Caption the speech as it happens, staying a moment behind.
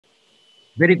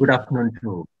Very good afternoon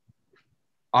to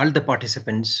all the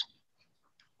participants,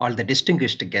 all the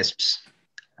distinguished guests,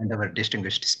 and our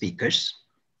distinguished speakers.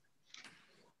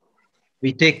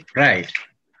 We take pride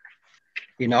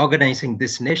in organizing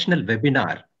this national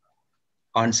webinar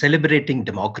on celebrating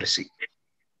democracy.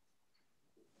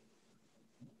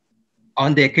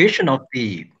 On the occasion of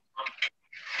the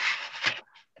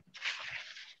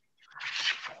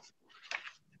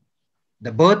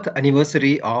birth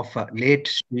anniversary of late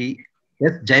Sri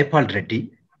Jaipal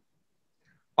Reddy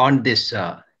on this,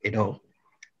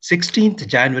 16th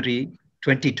January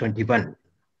 2021.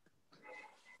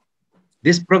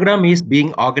 This program is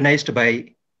being organized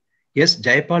by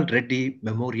Jaipal Reddy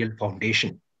Memorial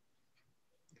Foundation.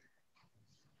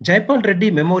 Jaipal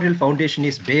Reddy Memorial Foundation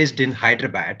is based in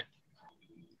Hyderabad,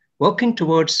 working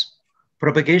towards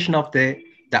propagation of the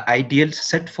ideals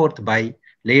set forth by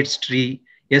late Sri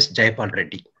Jaipal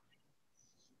Reddy.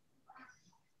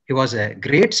 He was a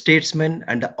great statesman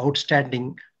and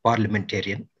outstanding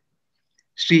parliamentarian.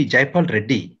 Sri Jaipal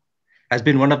Reddy has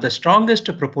been one of the strongest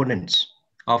proponents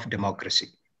of democracy.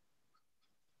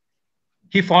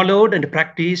 He followed and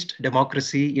practiced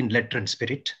democracy in letter and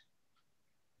spirit.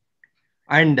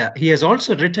 And he has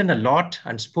also written a lot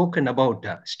and spoken about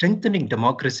strengthening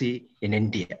democracy in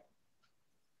India.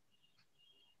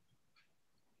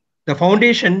 The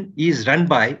foundation is run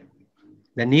by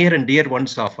the near and dear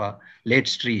ones of late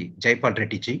Sri Jaipal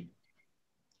Reddy ji.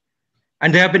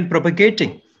 And they have been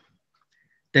propagating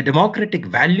the democratic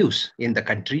values in the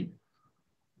country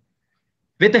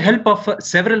with the help of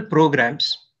several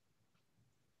programs,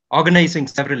 organizing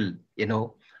several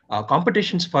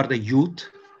competitions for the youth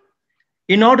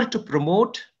in order to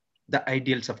promote the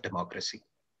ideals of democracy.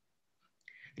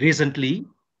 Recently,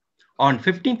 on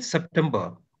 15th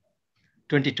September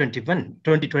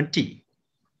 2020,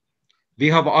 we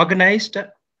have organized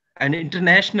an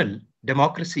International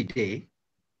Democracy Day.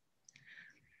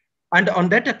 And on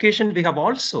that occasion, we have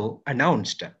also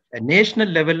announced a national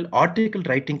level article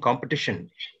writing competition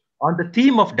on the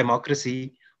theme of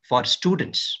democracy for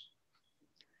students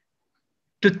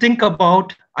to think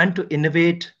about and to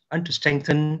innovate and to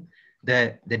strengthen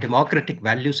the democratic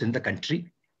values in the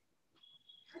country.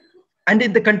 And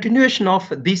in the continuation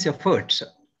of these efforts,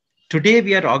 today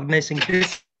we are organizing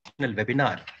this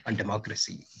webinar on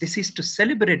democracy. This is to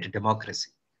celebrate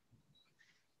democracy.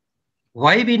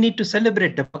 Why we need to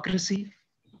celebrate democracy?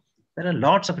 There are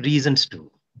lots of reasons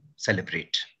to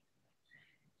celebrate.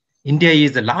 India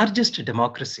is the largest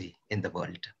democracy in the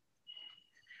world.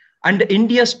 And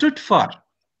India stood for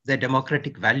the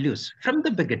democratic values from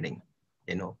the beginning.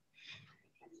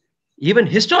 Even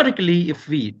historically, if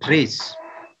we trace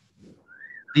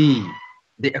the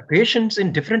occasions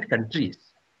in different countries,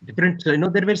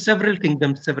 there were several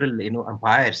kingdoms, several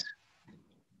empires,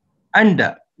 and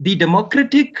the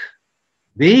democratic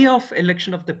way of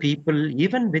election of the people,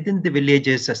 even within the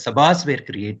villages, sabhas were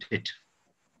created.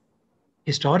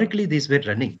 Historically, these were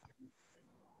running.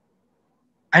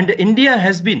 And India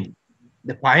has been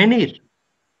the pioneer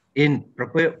in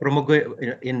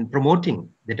promoting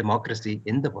the democracy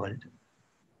in the world.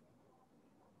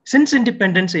 Since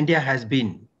independence, India has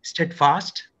been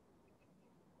steadfast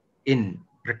in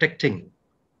protecting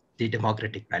the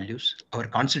democratic values. Our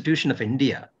Constitution of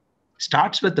India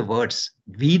starts with the words,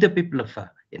 "We the people of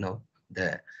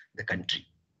the country."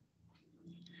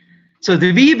 So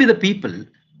the we the people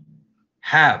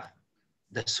have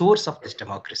the source of this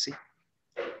democracy.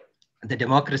 The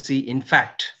democracy, in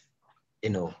fact,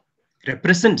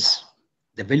 represents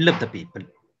the will of the people.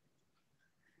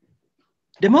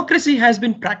 Democracy has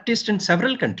been practiced in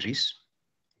several countries.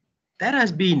 There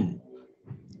has been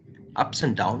ups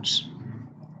and downs.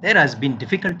 There has been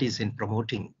difficulties in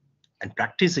promoting and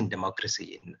practicing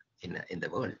democracy in the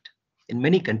world. In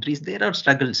many countries, there are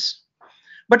struggles.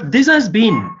 But this has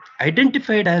been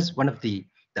identified as one of the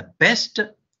best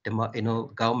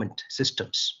government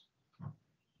systems.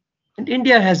 And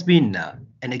India has been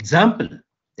an example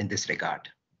in this regard.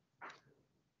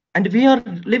 And we are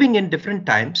living in different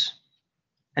times,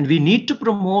 and we need to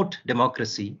promote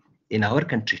democracy in our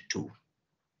country too.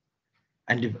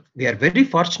 And we are very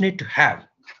fortunate to have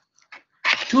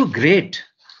two great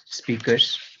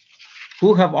speakers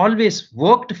who have always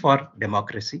worked for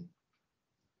democracy.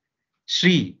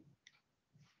 Sri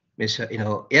Mr.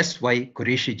 S.Y.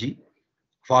 Qureshi ji,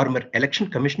 former Election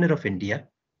Commissioner of India,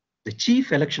 the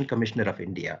Chief Election Commissioner of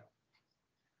India,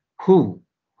 who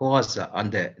was on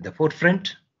the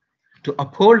forefront to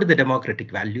uphold the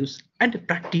democratic values and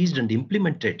practiced and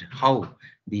implemented how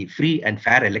the free and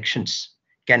fair elections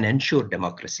can ensure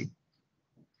democracy.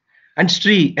 And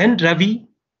Sri N. Ravi,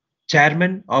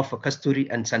 chairman of Kasturi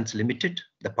and Sons Limited,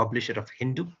 the publisher of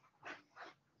Hindu,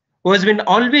 who has been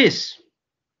always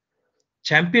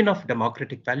champion of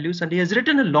democratic values, and he has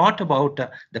written a lot about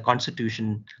the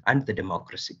constitution and the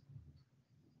democracy.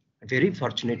 I'm very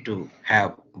fortunate to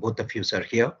have both of you, sir,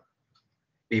 here.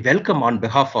 We welcome on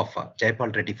behalf of Jaipal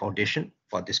Reddy Foundation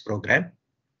for this program.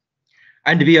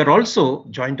 And we are also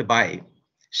joined by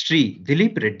Sri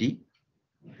Dilip Reddy,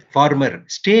 former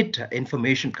State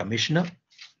Information Commissioner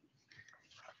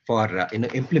for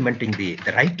implementing the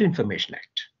Right to Information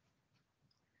Act.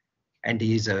 And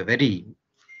he is a very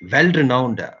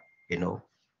well-renowned,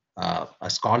 a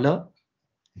scholar,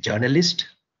 journalist,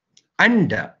 and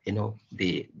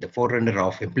the forerunner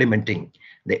of implementing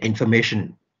the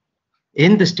information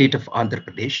in the state of Andhra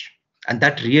Pradesh, and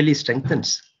that really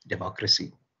strengthens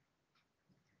democracy.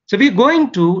 So we're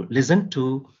going to listen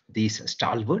to these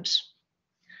stalwarts,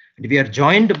 and we are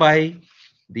joined by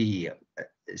the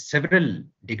several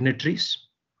dignitaries.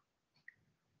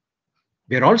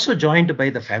 We are also joined by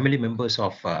the family members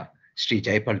of Sri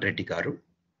Jaipal Reddy Garu,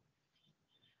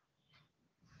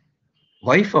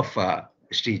 wife of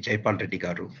Sri Jaipal Reddy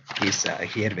Garu is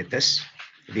here with us.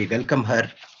 We welcome her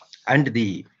and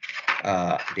the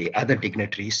other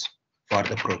dignitaries for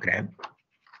the program.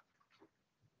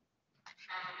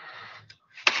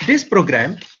 This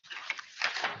program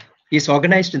is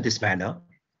organized in this manner.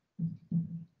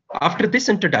 After this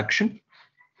introduction,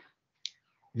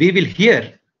 we will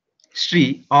hear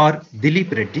Sri R.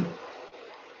 Dilip Reddy,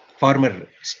 former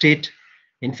State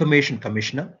Information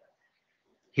Commissioner.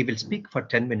 He will speak for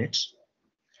 10 minutes,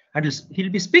 and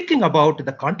he'll be speaking about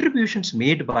the contributions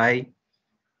made by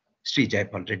Sri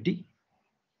Jaipal Reddy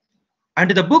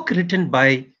and the book written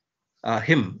by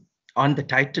him on the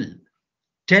title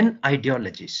 10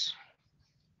 Ideologies,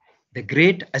 the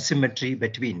Great Asymmetry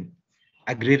Between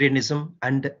Agrarianism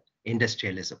and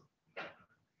Industrialism.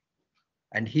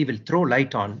 And he will throw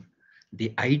light on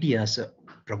the ideas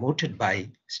promoted by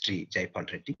Sri Jaipal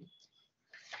Reddy.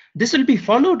 This will be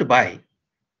followed by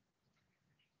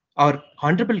our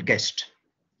honorable guest,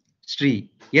 Sri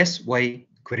S.Y.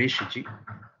 Qureshi,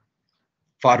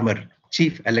 former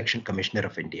Chief Election Commissioner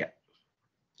of India.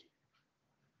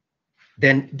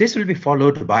 Then this will be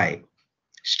followed by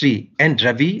Sri N.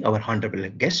 Ravi, our honorable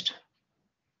guest,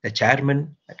 the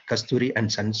chairman at Kasturi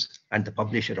and Sons and the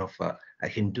publisher of a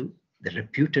Hindu, the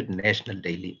reputed national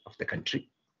daily of the country.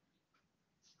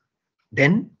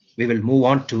 Then we will move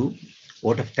on to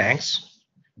vote of thanks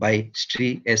by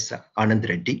Sri S. Anand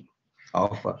Reddy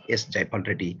of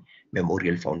SJaipalReddy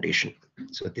Memorial Foundation.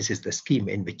 So this is the scheme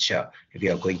in which we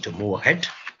are going to move ahead.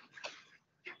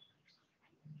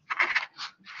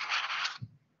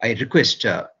 I request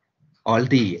all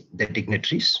the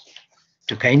dignitaries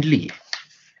to kindly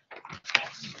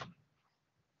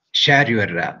share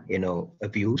your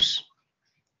views,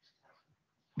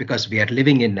 because we are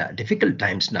living in difficult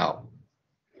times now.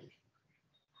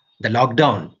 The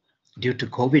lockdown due to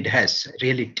COVID has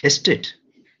really tested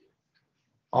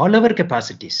all our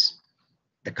capacities.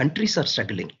 The countries are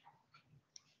struggling.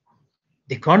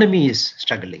 The economy is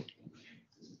struggling.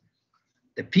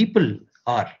 The people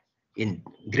are in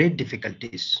great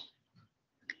difficulties.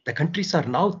 The countries are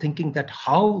now thinking that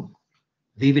how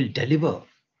we will deliver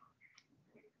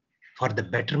for the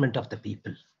betterment of the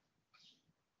people.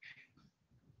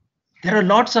 There are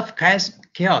lots of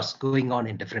chaos going on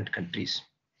in different countries.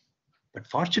 But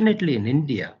fortunately in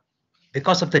India,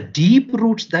 because of the deep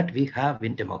roots that we have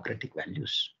in democratic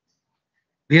values,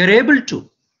 we are able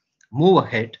to move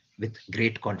ahead with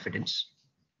great confidence.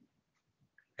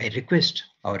 I request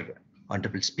our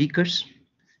honorable speakers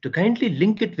to kindly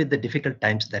link it with the difficult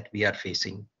times that we are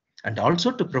facing, and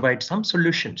also to provide some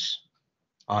solutions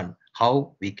on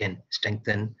how we can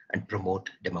strengthen and promote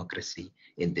democracy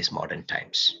in these modern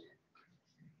times.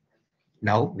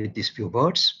 Now, with these few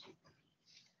words,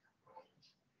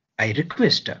 I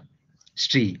request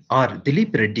Sri R.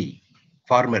 Dilip Reddy,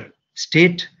 former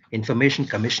State Information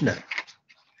Commissioner,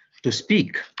 to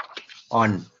speak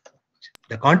on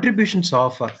the contributions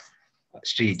of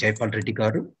Sri Jaipal Reddy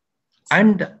Garu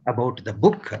and about the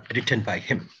book written by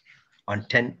him on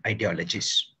 10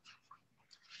 ideologies.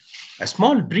 A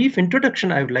small brief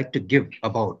introduction I would like to give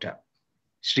about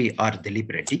Sri R.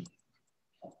 Dilip Reddy.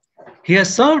 He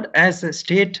has served as a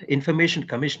State Information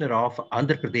Commissioner of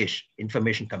Andhra Pradesh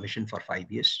Information Commission for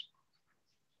 5 years.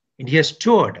 And he has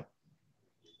toured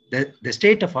the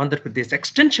state of Andhra Pradesh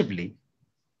extensively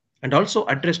and also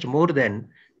addressed more than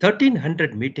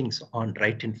 1,300 meetings on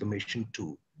right information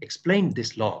to explain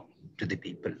this law to the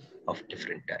people of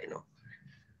different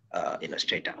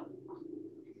strata.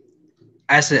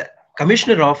 As a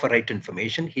Commissioner of Right to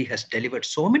Information, he has delivered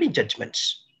so many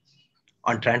judgments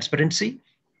on transparency,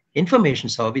 information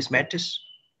service matters,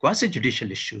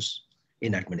 quasi-judicial issues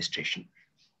in administration.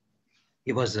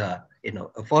 He was a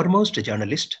foremost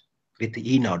journalist with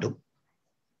E-Nadu.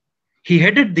 He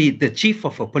headed the chief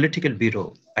of a political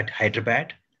bureau at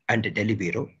Hyderabad and Delhi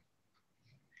bureau.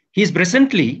 He is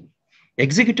presently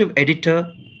executive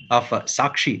editor of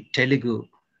Sakshi Telugu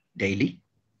Daily.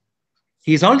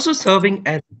 He is also serving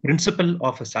as principal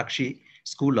of a Sakshi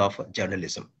School of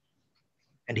Journalism.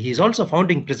 And he is also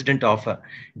founding president of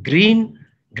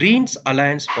Greens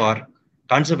Alliance for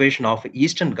Conservation of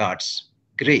Eastern Ghats,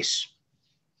 GRACE.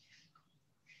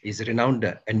 He is a renowned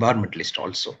environmentalist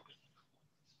also.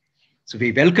 So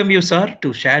we welcome you, sir,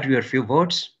 to share your few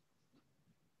words.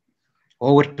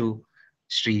 Over to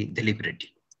Sri Dilip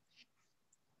Reddy.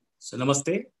 So,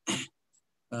 namaste.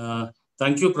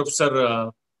 Thank you,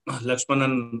 Professor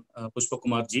Lakshmanan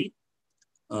Pushpakumar ji,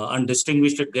 and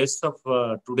distinguished guests of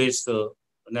today's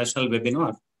national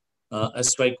webinar,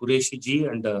 S.Y. Qureshi ji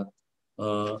and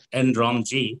N. Ram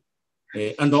ji,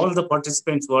 and all the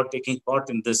participants who are taking part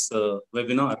in this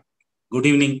webinar. Good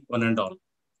evening, one and all.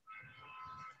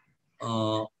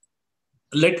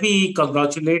 Let me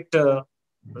congratulate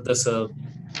this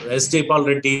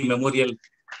SJaipalReddy Memorial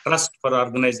Trust for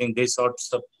organizing these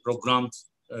sorts of programs,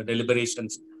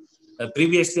 deliberations.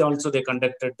 Previously also they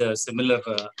conducted a similar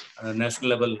national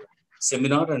level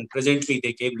seminar, and presently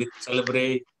they came with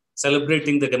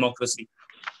celebrating the democracy.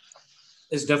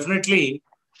 It's definitely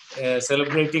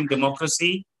celebrating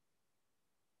democracy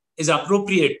is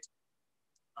appropriate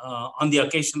on the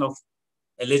occasion of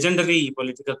a legendary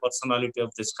political personality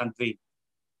of this country,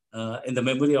 in the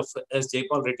memory of S.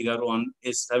 Jaipal Reddy Garu on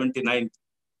his 79th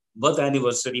birth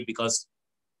anniversary, because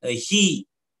he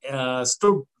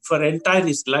stood for entire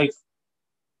his life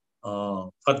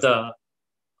for the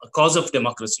cause of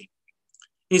democracy.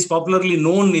 He is popularly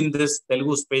known in this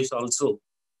Telugu space also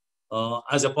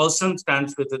as a person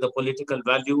stands with the political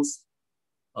values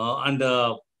and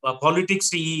politics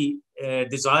he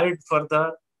desired for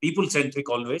the people-centric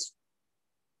always.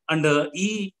 And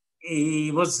he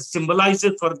was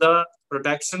symbolized for the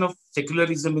protection of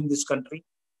secularism in this country.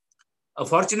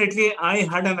 Fortunately, I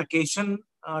had an occasion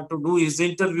to do his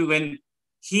interview when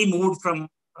he moved from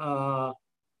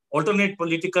alternate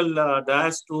political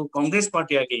dais to Congress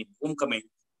party again, homecoming.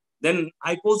 Then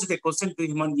I posed a question to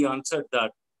him and he answered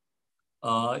that,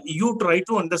 you try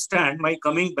to understand my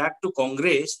coming back to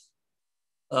Congress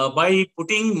by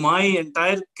putting my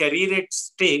entire career at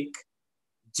stake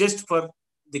just for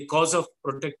the cause of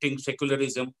protecting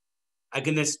secularism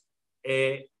against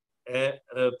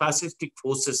pacifistic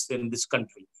forces in this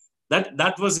country.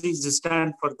 That was his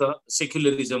stand for the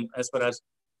secularism, as far as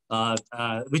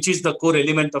which is the core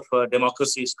element of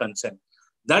democracy is concerned.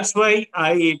 That's why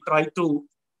I try to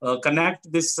connect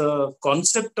this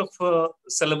concept of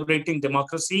celebrating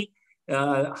democracy,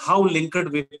 how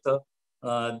linked with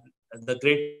the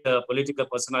great political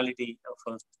personality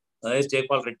of S.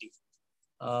 Jaipal Reddy.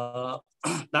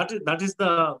 That is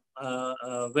the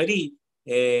very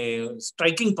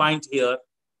striking point here.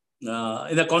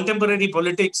 In the contemporary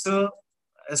politics,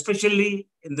 especially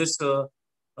in this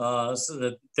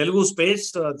Telugu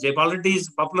space, Jaipal Reddy is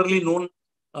popularly known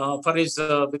for his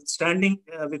withstanding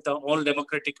with all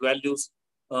democratic values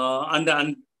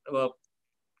and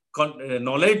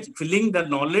knowledge, filling the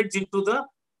knowledge into the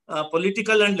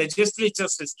political and legislature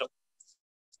system.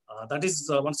 That is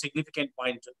one significant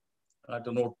point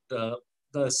to note.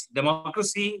 The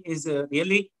democracy is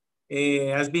really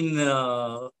has been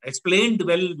explained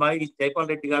well by Jaipal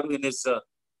Reddy Garu in his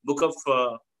book of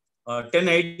 10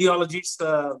 ideologies,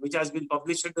 which has been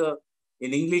published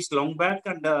in English long back,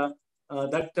 and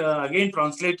that again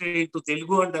translated into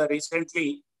Telugu, and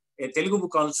recently a Telugu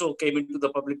book also came into the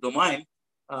public domain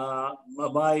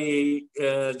by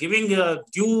giving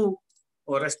due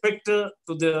respect to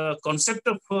the concept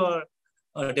of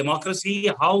democracy,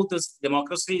 how this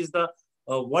democracy is the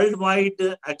worldwide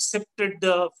accepted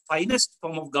finest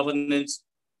form of governance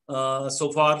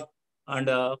so far. And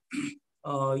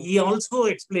he also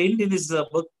explained in his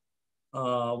book,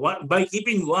 by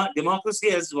keeping democracy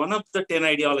as one of the 10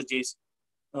 ideologies,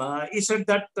 he said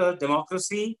that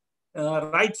democracy,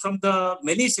 right from the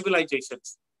many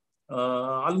civilizations,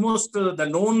 almost the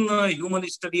known human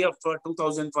history of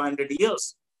 2,500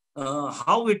 years,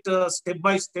 how it step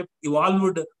by step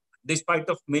evolved despite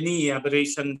of many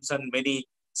aberrations and many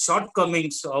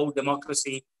shortcomings, how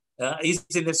democracy is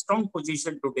in a strong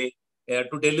position today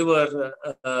to deliver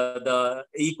the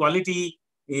equality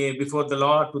before the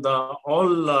law to the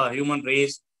all human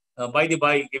race, by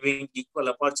giving equal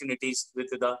opportunities with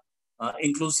the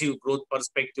inclusive growth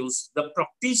perspectives. The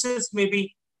practices may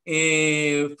be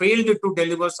failed to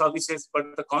deliver services, but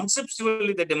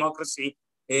conceptually the democracy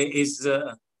is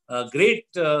a great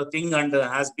thing and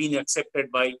has been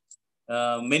accepted by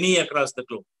many across the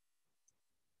globe.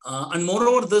 And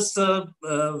moreover, this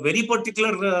very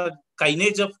particular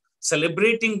kinage of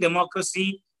celebrating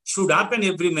democracy should happen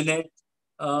every minute,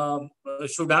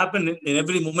 should happen in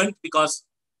every moment, because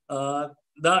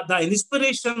the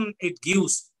inspiration it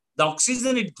gives, the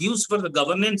oxygen it gives for the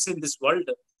governance in this world,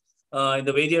 in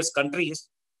the various countries,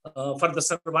 for the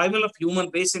survival of human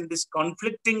race in this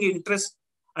conflicting interest.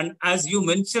 And as you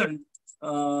mentioned,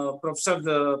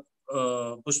 Professor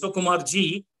Pushpa Kumar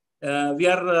ji, we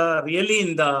are really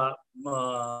in the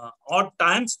odd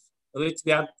times which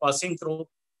we are passing through,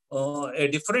 a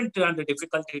different and a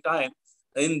difficult time.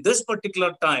 In this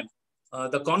particular time,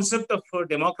 the concept of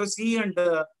democracy and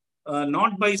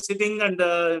not by sitting and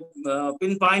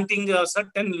pinpointing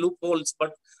certain loopholes,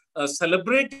 but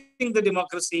celebrating the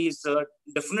democracy is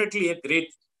definitely a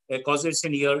great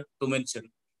causation here to mention,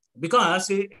 because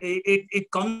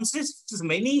it consists of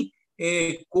many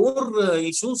core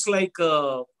issues like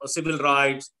civil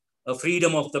rights,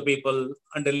 freedom of the people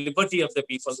and the liberty of the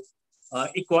people,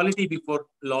 equality before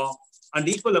law and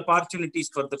equal opportunities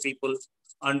for the people,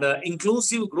 and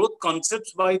inclusive growth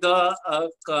concepts by the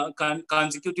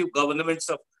consecutive governments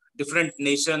of different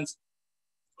nations.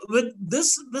 With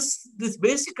this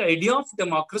basic idea of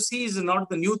democracy is not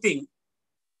the new thing.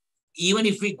 Even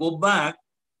if we go back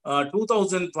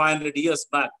 2,500 years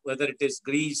back, whether it is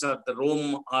Greece or the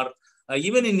Rome or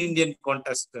even in Indian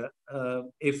context,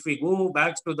 if we go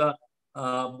back to the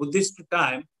Buddhist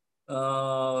time,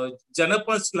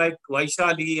 Janapas like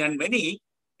Vaishali and many,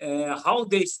 how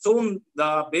they shown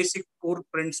the basic core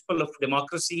principle of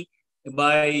democracy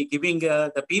by giving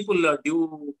the people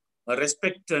due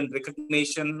respect and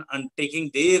recognition and taking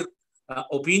their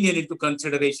opinion into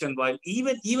consideration. While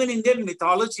even Indian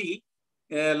mythology,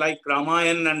 like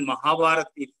Ramayana and Mahabharata,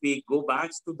 if we go back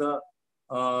to the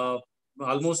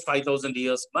almost 5,000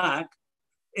 years back,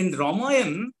 in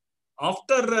Ramayana,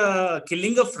 after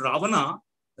killing of Ravana,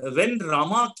 when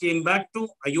Rama came back to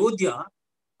Ayodhya,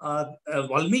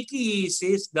 Valmiki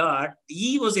says that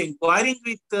he was inquiring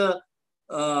with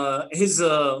his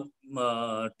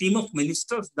team of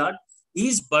ministers that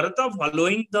is Bharata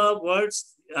following the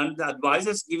words and the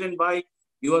advices given by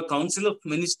your council of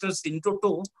ministers in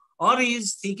toto, or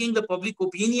is seeking the public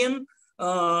opinion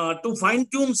to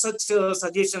fine-tune such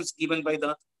suggestions given by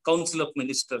the council of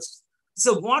ministers.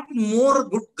 So what more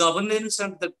good governance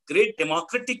and the great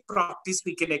democratic practice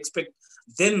we can expect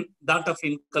than that of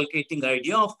inculcating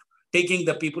idea of taking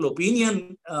the people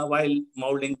opinion while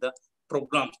molding the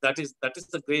programs. That is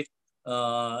the great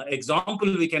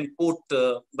example we can quote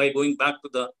by going back to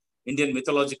the Indian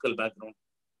mythological background.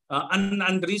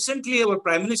 And recently our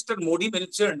Prime Minister Modi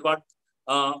mentioned what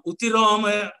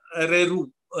Utirameru,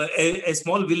 a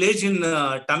small village in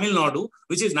Tamil Nadu,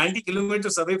 which is 90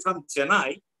 kilometers away from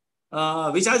Chennai,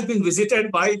 which has been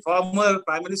visited by former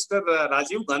Prime Minister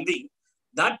Rajiv Gandhi.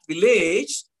 That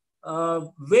village,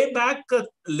 way back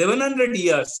 1100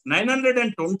 years,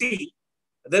 920,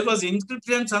 there was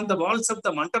inscriptions on the walls of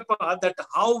the Mantapa that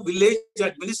how village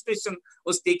administration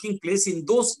was taking place in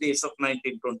those days of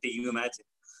 1920, you imagine.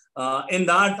 In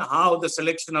that, how the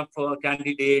selection of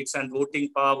candidates and voting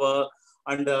power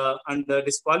and the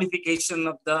disqualification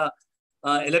of the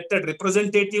elected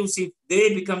representatives if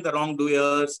they become the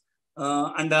wrongdoers,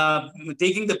 and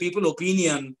taking the people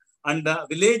opinion and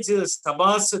village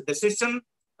sabha's decision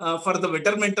for the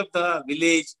betterment of the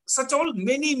village. Such all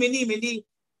many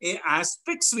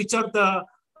aspects which are the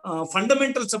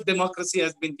fundamentals of democracy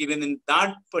has been given in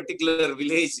that particular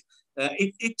village.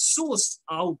 It shows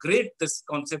how great this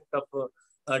concept of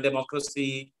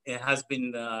democracy has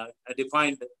been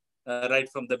defined right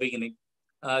from the beginning.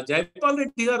 Jaipal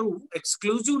Reddy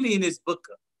exclusively in his book,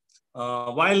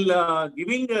 while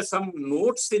giving some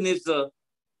notes in his,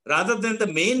 rather than the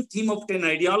main theme of 10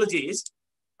 ideologies,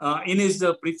 in his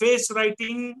preface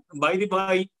writing,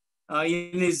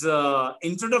 in his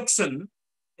introduction,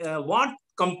 what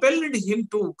compelled him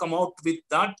to come out with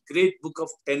that great book of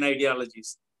 10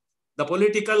 ideologies. The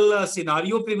political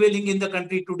scenario prevailing in the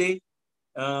country today,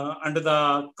 under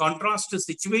the contrast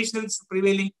situations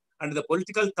prevailing, and the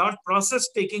political thought process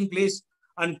taking place,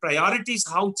 and priorities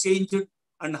how changed,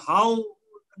 and how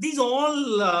these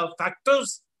all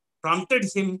factors prompted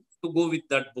him to go with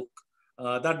that book.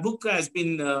 That book has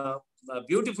been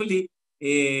beautifully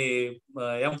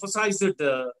emphasized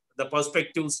the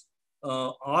perspectives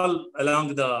all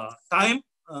along the time,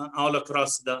 all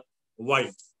across the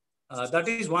world. That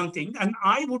is one thing. And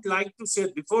I would like to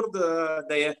say, before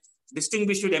the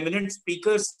distinguished eminent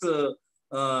speakers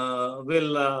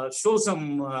will show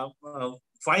some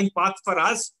fine path for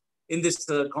us in this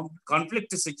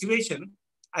conflict situation,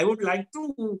 I would like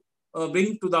to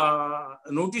bring to the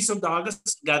notice of the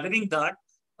August gathering that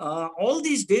all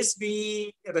these days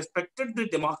we respected the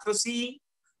democracy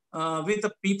with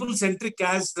a people-centric,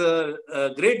 as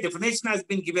great definition has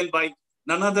been given by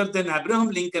none other than Abraham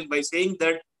Lincoln, by saying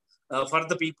that for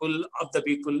the people, of the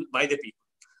people, by the people.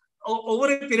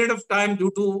 Over a period of time,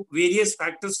 due to various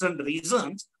factors and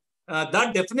reasons,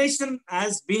 that definition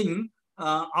has been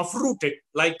uprooted,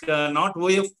 like not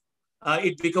OF,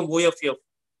 it became OFF,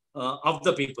 of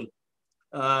the people.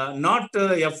 Not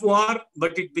FOR,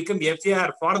 but it became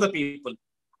FAR, for the people,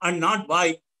 and not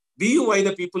by BUY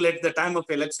the people at the time of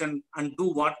election and do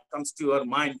what comes to your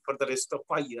mind for the rest of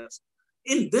 5 years.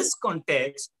 In this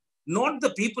context, not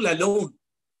the people alone,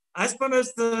 as far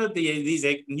as these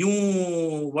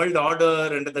new world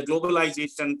order and the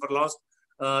globalization for last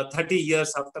 30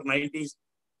 years after 90s,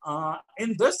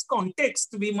 in this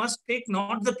context, we must take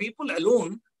not the people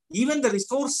alone, even the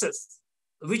resources,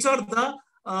 which are the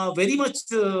very much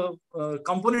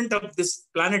component of this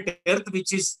planet Earth,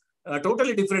 which is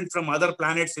totally different from other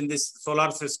planets in this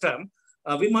solar system.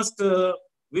 We must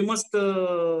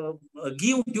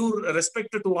give due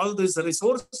respect to all these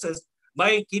resources.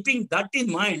 By keeping that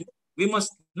in mind, we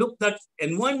must look at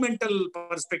environmental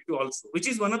perspective also, which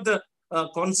is one of the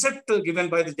concept given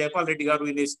by the Jaipal Reddy Garu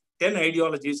in his 10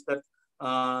 ideologies, that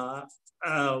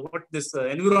what this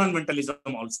environmentalism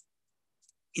also.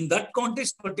 In that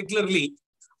context particularly,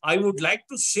 I would like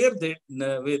to share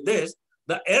with this,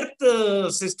 the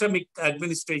earth systemic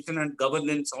administration and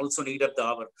governance also need at the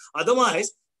hour.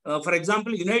 Otherwise, for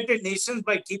example, United Nations,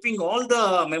 by keeping all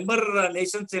the member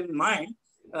nations in mind,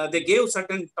 they gave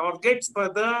certain targets for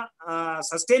the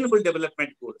sustainable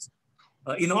development goals.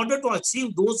 In order to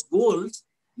achieve those goals,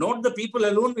 not the people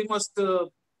alone, we must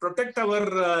protect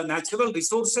our natural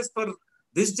resources for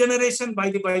this generation by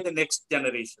the next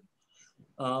generation.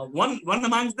 One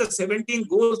amongst the 17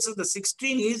 goals of the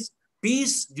 16 is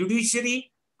peace,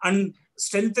 judiciary, and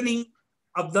strengthening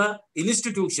of the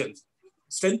institutions.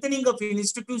 Strengthening of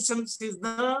institutions is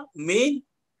the main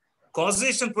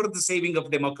causation for the saving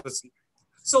of democracy.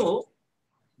 So,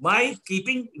 by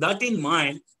keeping that in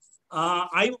mind,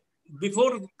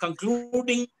 before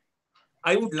concluding,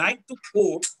 I would like to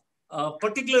quote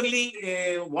particularly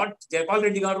what Jaipal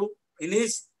Reddy Garu in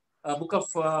his book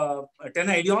of 10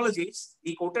 ideologies,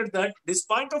 he quoted that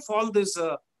despite of all these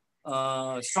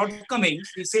shortcomings,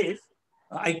 he says,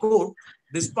 I quote,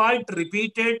 despite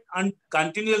repeated and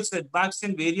continual setbacks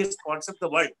in various parts of the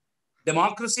world,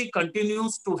 democracy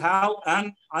continues to have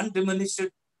an undiminished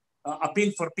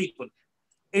appeal for people.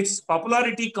 Its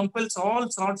popularity compels all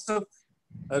sorts of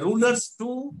rulers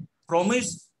to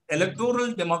promise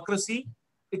electoral democracy.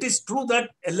 It is true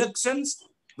that elections,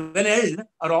 when held,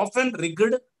 are often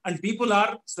rigged and people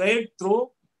are swayed through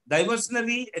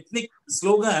diversionary ethnic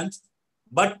slogans,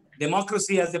 but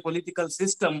democracy as a political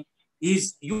system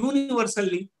is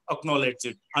universally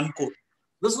acknowledged, unquote.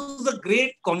 This was the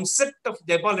great concept of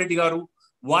Jaipal Reddy Garu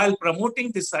while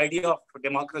promoting this idea of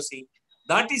democracy.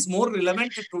 That is more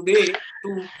relevant today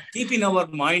to keep in our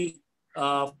mind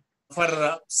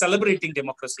for celebrating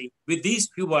democracy. With these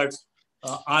few words,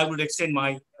 I would extend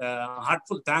my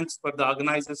heartfelt thanks for the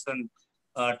organizers and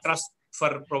trust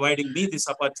for providing me this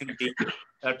opportunity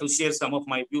to share some of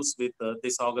my views with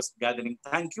this August gathering.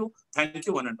 Thank you,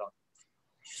 one and all.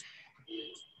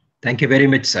 Thank you very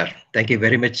much, sir. Thank you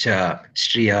very much,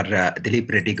 Sri or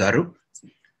Dilip Reddy Garu,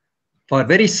 for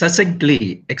very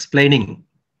succinctly explaining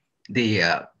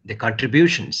the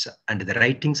contributions and the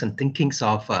writings and thinkings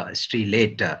of Sri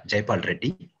late Jaipal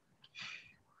Reddy.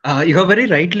 You have very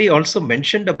rightly also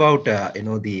mentioned about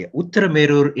the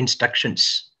Uttaramerur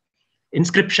inscriptions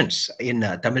in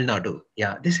Tamil Nadu.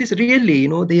 Yeah, this is really,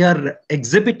 they are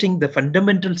exhibiting the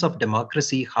fundamentals of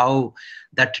democracy, how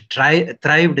that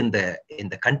thrived in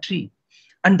the country,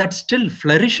 and that still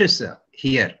flourishes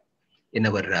here in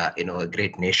our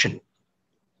great nation.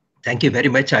 Thank you very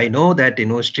much. I know that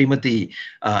Srimati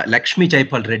Lakshmi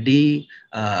Jaipal Reddy,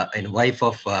 and wife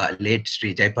of late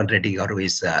Sri Jaipal Reddy Garu,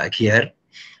 is here.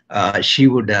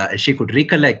 She could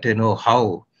recollect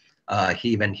how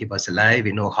when he was alive,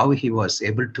 how he was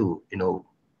able to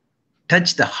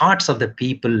touch the hearts of the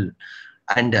people,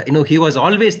 and he was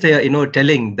always there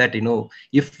telling that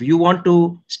if you want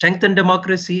to strengthen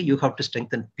democracy, you have to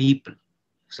strengthen people.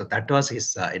 So that was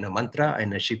his mantra,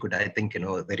 and she could, I think,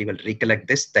 very well recollect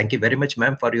this. Thank you very much,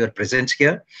 ma'am, for your presence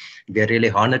here. We are really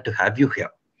honored to have you here.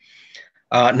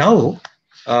 Now,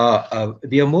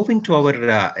 We are moving to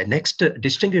our next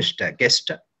distinguished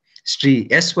guest, Sri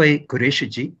S.Y.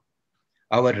 Qureshi,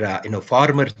 our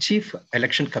former Chief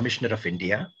Election Commissioner of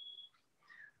India.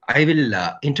 I will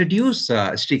introduce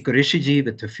Sri Qureshi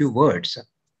with a few words.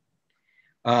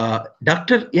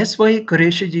 Dr. S.Y.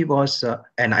 Qureshi was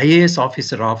an IAS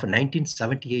officer of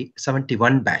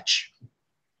 1971 batch.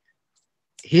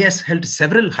 He has held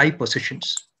several high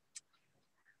positions.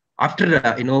 After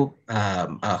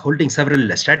holding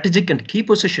several strategic and key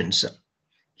positions,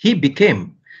 he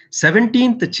became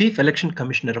 17th Chief Election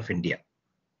Commissioner of India.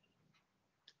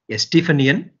 A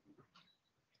Stephenian,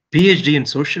 PhD in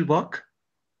social work.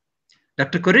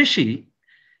 Dr. Qureshi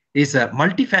is a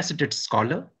multifaceted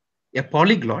scholar, a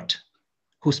polyglot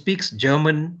who speaks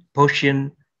German,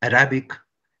 Persian, Arabic,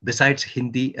 besides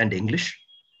Hindi and English.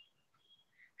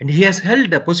 And he has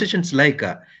held positions like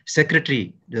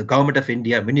Secretary, the Government of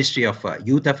India, Ministry of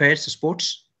Youth Affairs,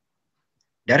 Sports,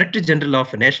 Director General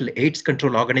of National AIDS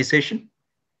Control Organization,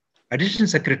 Additional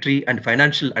Secretary and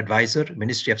Financial Advisor,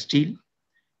 Ministry of Steel,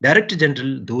 Director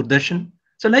General, Doordarshan.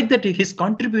 So like that, his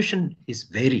contribution is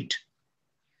varied.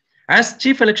 As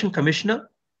Chief Election Commissioner,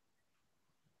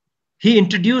 he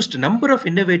introduced a number of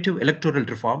innovative electoral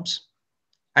reforms,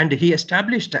 and he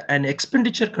established an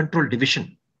expenditure control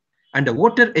division and a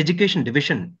voter education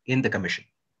division in the commission.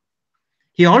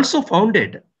 He also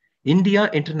founded India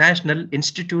International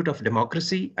Institute of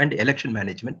Democracy and Election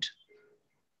Management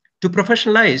to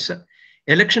professionalize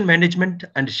election management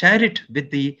and share it with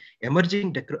the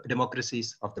emerging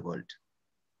democracies of the world.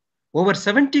 Over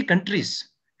 70 countries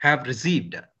have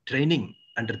received training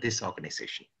under this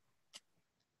organization.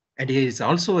 And he is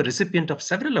also a recipient of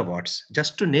several awards,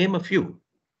 just to name a few.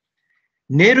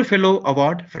 Nehru Fellow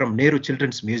Award from Nehru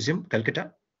Children's Museum,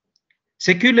 Calcutta.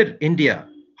 Secular India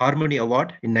Harmony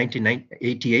Award in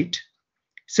 1988.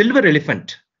 Silver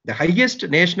Elephant, the highest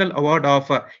national award of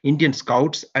Indian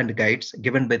Scouts and Guides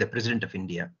given by the President of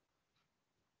India.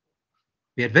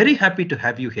 We are very happy to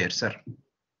have you here, sir,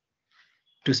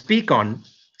 to speak on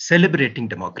celebrating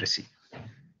democracy.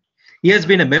 He has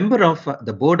been a member of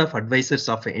the Board of Advisors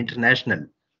of International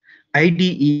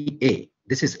IDEA.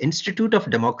 This is Institute of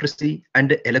Democracy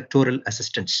and Electoral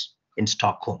Assistance in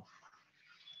Stockholm.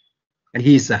 And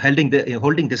he is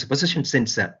holding this position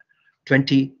since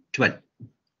 2012.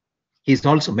 He is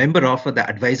also member of the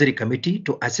Advisory Committee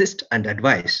to assist and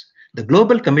advise the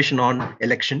Global Commission on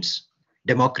Elections,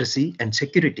 Democracy and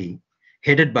Security,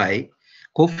 headed by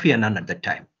Kofi Annan at that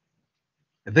time.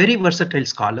 A very versatile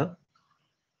scholar.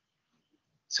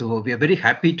 So we are very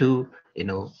happy to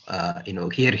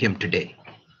hear him today.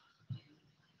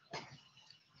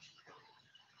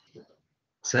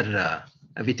 Sir,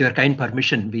 with your kind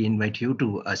permission, we invite you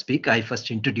to speak. I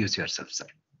first introduce yourself, sir.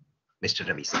 Mr.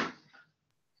 Ravi, sir.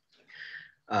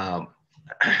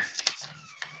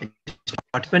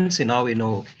 Participants, we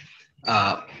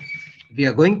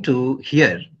are going to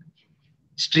hear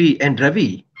Sri N.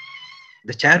 Ravi,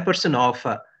 the chairperson of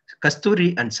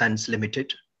Kasturi and Sons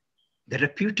Limited, the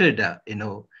reputed,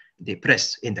 the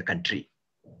press in the country,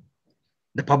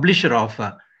 the publisher of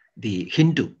the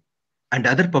Hindu and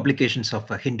other publications of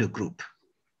a Hindu group.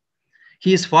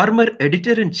 He is former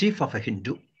editor-in-chief of a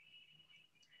Hindu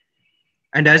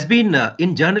and has been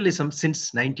in journalism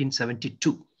since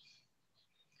 1972.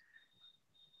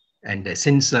 And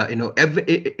since,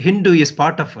 Hindu is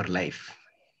part of our life.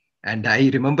 And I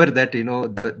remember that,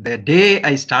 the day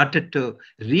I started to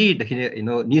read,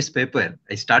 newspaper,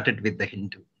 I started with the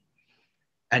Hindu.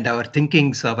 And our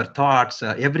thinkings, our thoughts,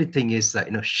 everything is,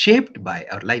 shaped by,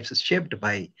 our lives is shaped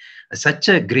by such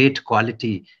a great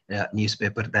quality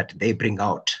newspaper that they bring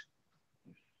out.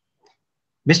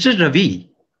 Mr. Ravi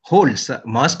holds a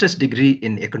master's degree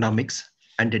in economics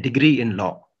and a degree in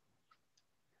law.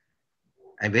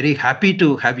 I'm very happy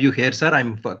to have you here, sir.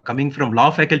 I'm coming from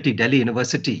law faculty, Delhi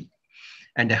University.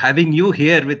 And having you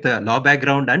here with a law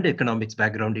background and economics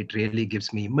background, it really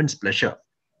gives me immense pleasure.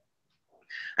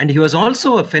 And he was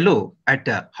also a fellow at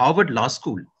Harvard Law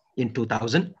School in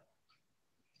 2000.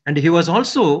 And he was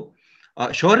also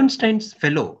Shorenstein's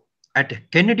fellow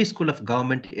at Kennedy School of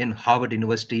Government in Harvard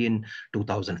University in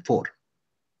 2004.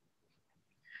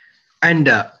 And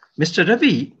Mr.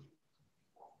 Ravi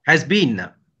has been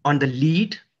on the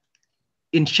lead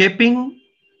in shaping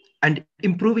and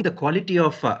improving the quality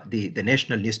of the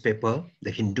national newspaper,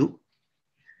 the Hindu.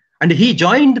 And he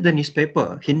joined the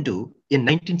newspaper Hindu in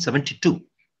 1972.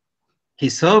 He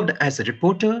served as a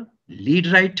reporter, lead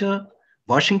writer,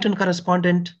 Washington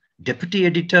correspondent, deputy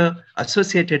editor,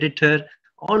 associate editor,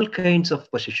 all kinds of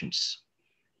positions.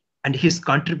 And his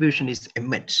contribution is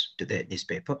immense to the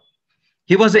newspaper.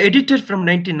 He was the editor from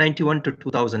 1991 to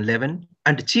 2011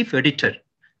 and chief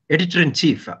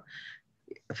editor-in-chief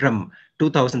from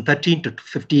 2013 to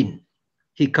 15.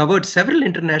 He covered several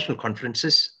international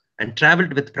conferences and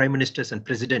traveled with prime ministers and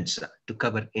presidents to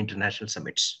cover international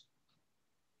summits.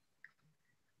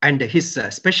 And his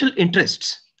special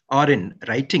interests are in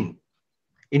writing,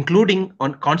 including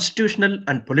on constitutional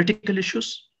and political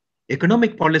issues,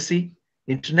 economic policy,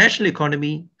 international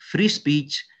economy, free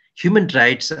speech, human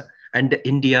rights, and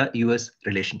India-US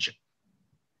relationship.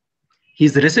 He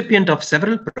is the recipient of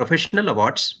several professional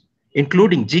awards,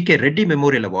 including G.K. Reddy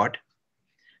Memorial Award,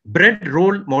 Bread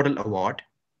Role Model Award,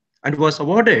 and was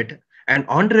awarded an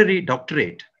honorary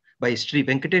doctorate by Sri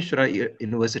Venkateswara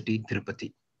University,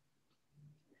 Tirupati.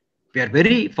 We are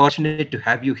very fortunate to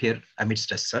have you here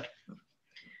amidst us, sir.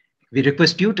 We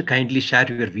request you to kindly share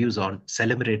your views on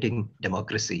celebrating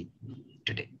democracy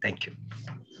today. Thank you.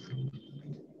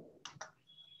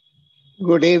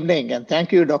 Good evening, and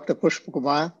thank you, Dr.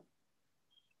 Pushpakumar.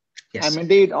 Yes. I'm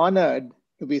indeed honored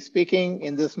to be speaking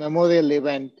in this memorial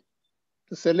event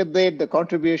to celebrate the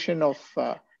contribution of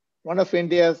one of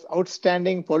India's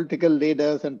outstanding political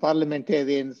leaders and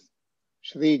parliamentarians,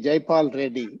 Shri Jaipal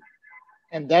Reddy,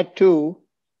 and that too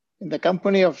in the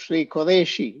company of Shri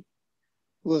Qureshi,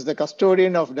 who is the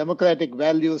custodian of democratic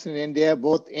values in India,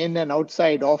 both in and out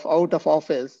of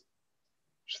office,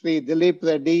 Shri Dilip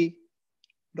Reddy,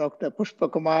 Dr.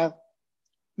 Pushpakumar,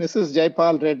 Mrs.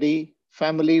 Jaipal Reddy,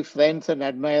 family, friends, and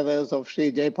admirers of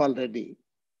Shri Jaipal Reddy.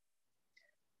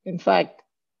 In fact,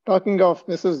 talking of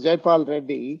Mrs. Jaipal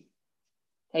Reddy,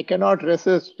 I cannot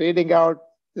resist reading out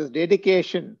this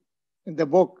dedication in the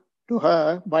book to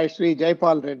her by Shri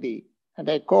Jaipal Reddy. And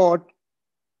I quote,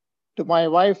 "To my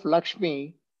wife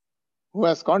Lakshmi, who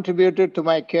has contributed to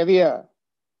my career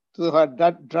through her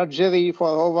drudgery for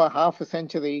over half a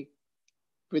century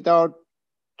without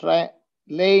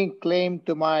laying claim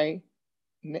to my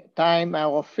time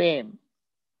or fame."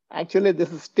 Actually,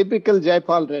 this is typical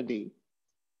Jaipal Reddy.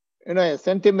 A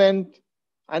sentiment,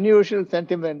 unusual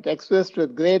sentiment expressed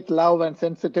with great love and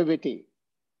sensitivity.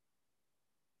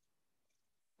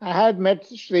 I had met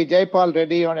Shri Jaipal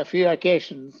Reddy on a few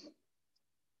occasions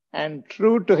and,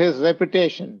 true to his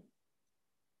reputation,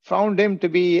 found him to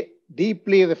be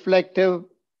deeply reflective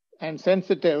and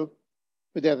sensitive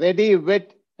with a ready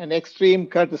wit and extreme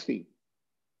courtesy.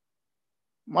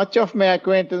 Much of my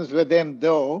acquaintance with him,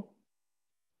 though,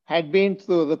 had been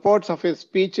through reports of his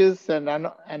speeches and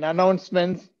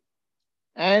announcements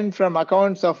and from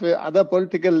accounts of other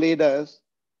political leaders,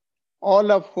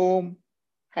 all of whom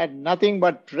had nothing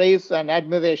but praise and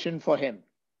admiration for him.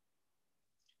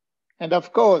 And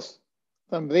of course,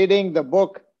 from reading the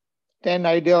book 10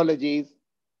 Ideologies,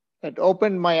 that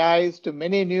opened my eyes to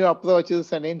many new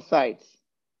approaches and insights.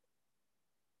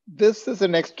 This is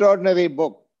an extraordinary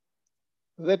book,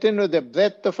 written with a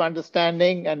breadth of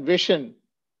understanding and vision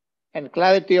and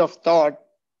clarity of thought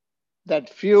that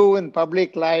few in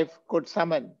public life could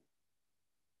summon.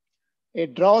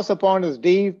 It draws upon his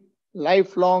deep,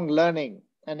 lifelong learning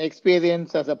and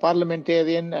experience as a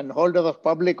parliamentarian and holder of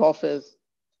public office,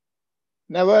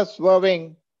 never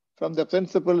swerving from the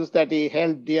principles that he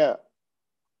held dear.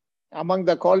 Among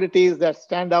the qualities that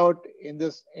stand out in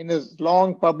his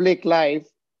long public life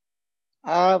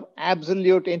are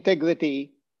absolute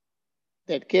integrity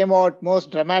that came out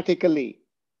most dramatically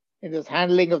in his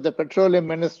handling of the petroleum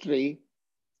ministry,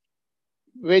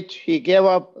 which he gave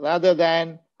up rather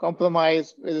than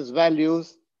compromise with his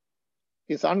values,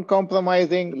 his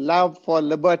uncompromising love for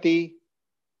liberty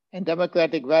and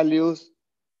democratic values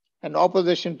and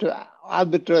opposition to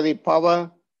arbitrary power,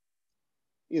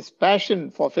 his passion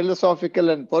for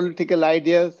philosophical and political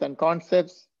ideas and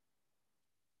concepts,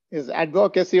 his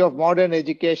advocacy of modern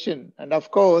education, and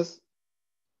of course,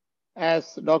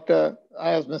 as Mr.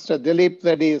 Dilip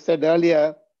Reddy said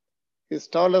earlier, his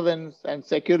tolerance and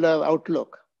secular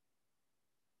outlook.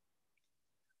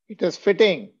 It is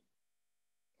fitting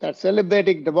that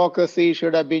celebrating democracy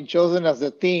should have been chosen as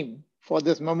the theme for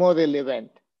this memorial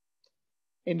event.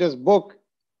 In this book,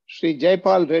 Shri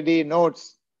Jaipal Reddy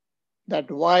notes that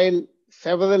while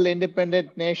several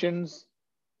independent nations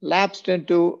lapsed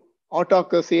into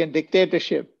autocracy and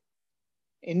dictatorship,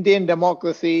 Indian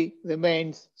democracy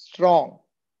remains strong.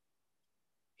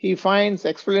 He finds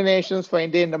explanations for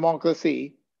Indian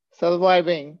democracy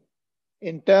surviving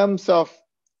in terms of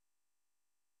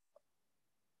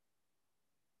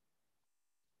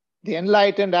the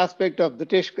enlightened aspect of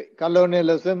British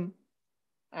colonialism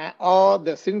or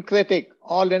the syncretic,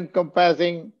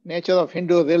 all-encompassing nature of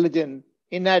Hindu religion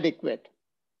inadequate.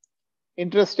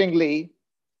 Interestingly,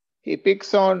 he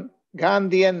picks on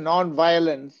Gandhian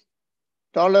non-violence,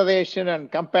 toleration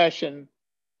and compassion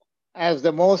as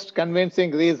the most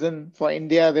convincing reason for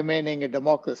India remaining a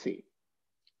democracy.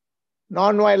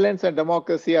 Nonviolence and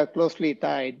democracy are closely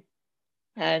tied,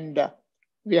 and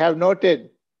we have noted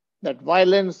that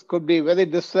violence could be very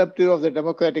disruptive of the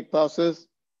democratic process,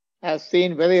 as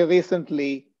seen very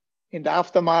recently in the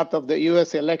aftermath of the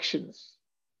US elections,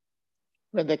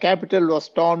 when the Capitol was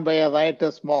stormed by a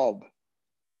riotous mob.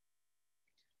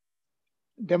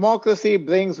 Democracy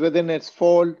brings within its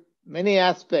fold many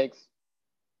aspects,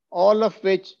 all of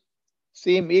which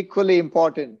seem equally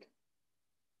important.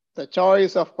 The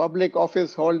choice of public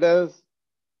office holders,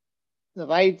 the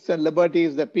rights and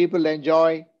liberties the people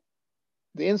enjoy,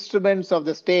 the instruments of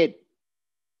the state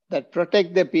that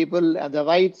protect the people and the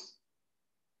rights,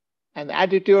 and the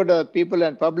attitude of people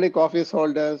and public office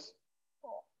holders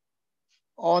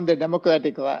on the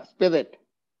democratic spirit.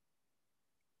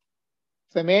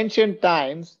 From ancient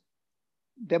times,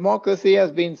 democracy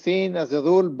has been seen as a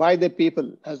rule by the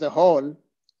people as a whole,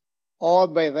 or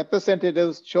by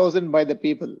representatives chosen by the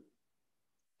people.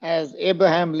 As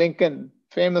Abraham Lincoln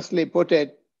famously put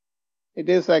it, it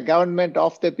is a government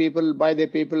of the people, by the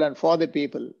people, and for the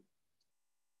people.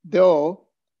 Though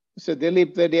Mr.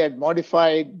 Dilip Reddy had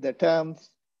modified the terms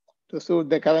to suit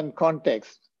the current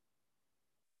context.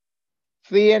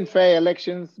 Free and fair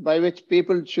elections by which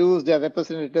people choose their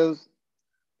representatives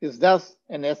is thus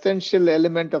an essential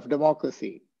element of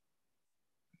democracy.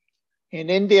 In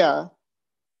India,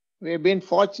 we have been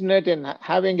fortunate in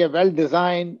having a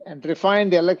well-designed and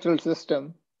refined electoral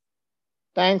system,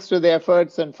 thanks to the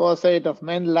efforts and foresight of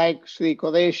men like Sri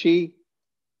Qureshi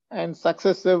and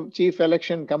successive chief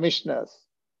election commissioners.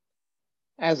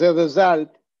 As a result,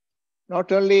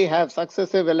 not only have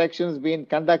successive elections been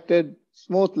conducted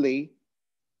smoothly,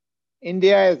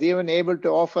 India is even able to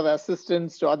offer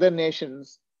assistance to other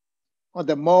nations on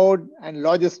the mode and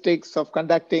logistics of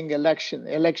conducting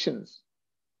elections.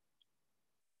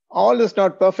 All is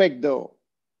not perfect though,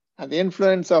 and the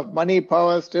influence of money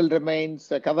power still remains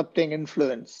a corrupting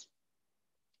influence.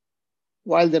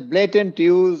 While the blatant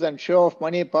use and show of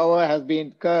money power has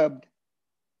been curbed,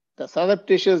 the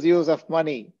surreptitious use of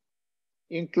money,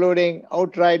 including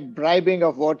outright bribing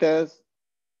of voters,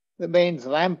 remains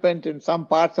rampant in some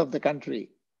parts of the country.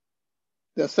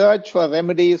 The search for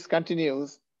remedies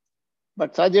continues,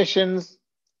 but suggestions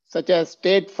such as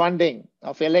state funding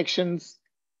of elections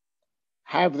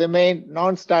have remained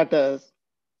non-starters,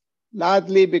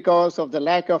 largely because of the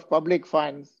lack of public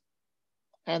funds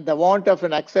and the want of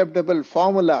an acceptable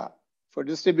formula for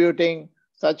distributing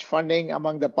such funding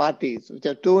among the parties, which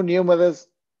are too numerous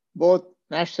both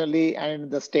nationally and in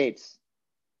the states.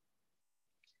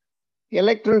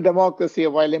 Electoral democracy,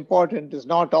 while important, is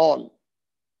not all.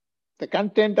 The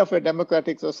content of a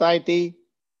democratic society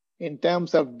in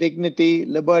terms of dignity,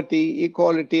 liberty,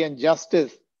 equality, and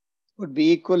justice would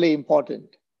be equally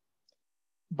important.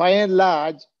 By and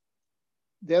large,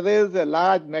 there is a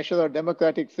large measure of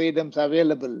democratic freedoms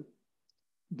available,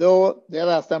 though there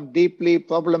are some deeply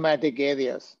problematic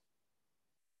areas.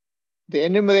 The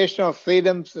enumeration of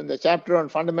freedoms in the chapter on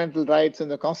fundamental rights in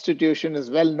the Constitution is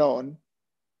well known.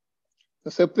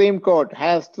 The Supreme Court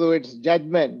has, through its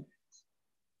judgment,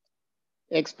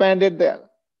 expanded the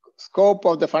scope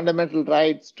of the fundamental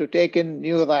rights to take in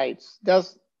new rights.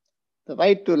 Thus, the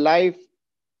right to life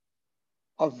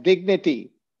of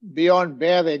dignity beyond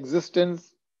bare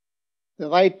existence, the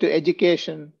right to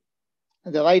education,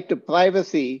 and the right to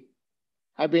privacy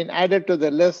have been added to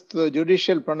the list through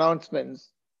judicial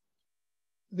pronouncements,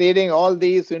 leading all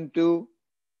these into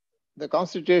the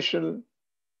constitutional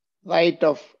right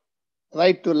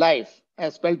to life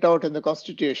as spelled out in the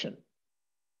Constitution.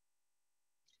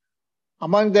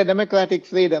 Among the democratic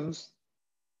freedoms,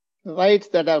 the rights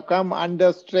that have come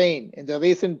under strain in the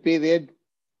recent period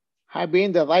have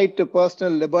been the right to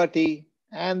personal liberty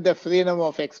and the freedom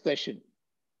of expression.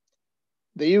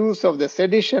 The use of the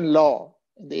sedition law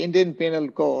in the Indian Penal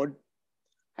Code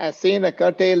has seen a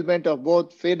curtailment of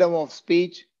both freedom of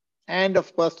speech and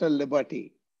of personal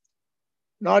liberty.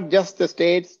 Not just the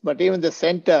states, but even the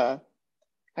center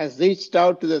has reached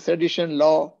out to the sedition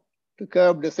law to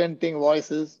curb dissenting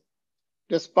voices,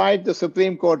 despite the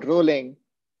Supreme Court ruling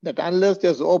that unless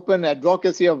there's open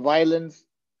advocacy of violence,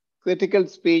 critical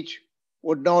speech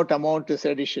would not amount to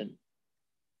sedition.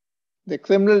 The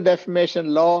criminal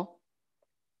defamation law,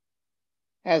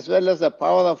 as well as the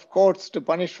power of courts to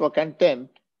punish for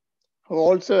contempt, have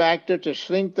also acted to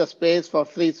shrink the space for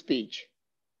free speech.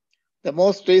 The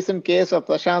most recent case of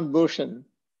Prashant Bhushan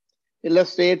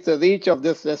illustrates the reach of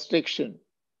this restriction.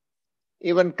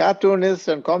 Even cartoonists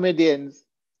and comedians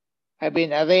have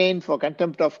been arraigned for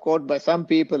contempt of court by some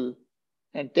people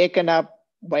and taken up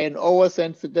by an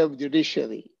oversensitive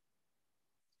judiciary.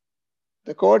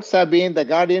 The courts have been the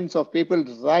guardians of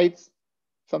people's rights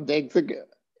from the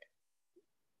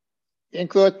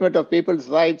encroachment of people's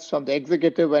rights from the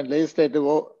executive and legislative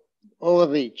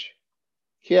overreach.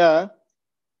 Here,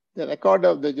 the record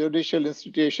of the judicial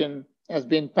institution has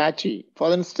been patchy.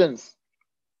 For instance,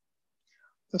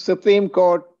 the Supreme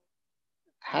Court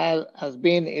has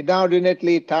been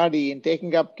inordinately tardy in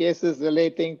taking up cases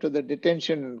relating to the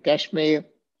detention in Kashmir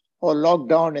or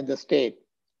lockdown in the state.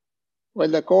 While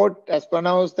the court has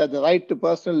pronounced that the right to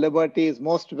personal liberty is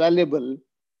most valuable,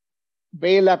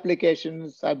 bail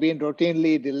applications have been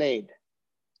routinely delayed.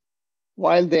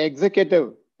 While the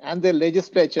executive and the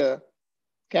legislature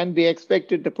can be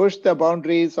expected to push the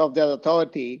boundaries of their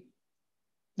authority,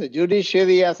 the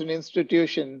judiciary as an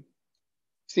institution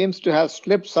seems to have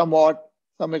slipped somewhat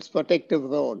from its protective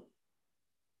role.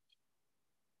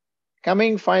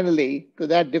 Coming finally to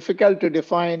that difficult to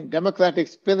define democratic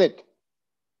spirit,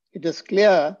 it is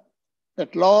clear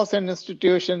that laws and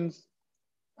institutions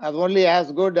are only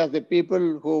as good as the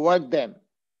people who work them.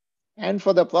 And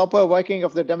for the proper working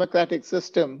of the democratic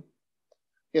system,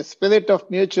 a spirit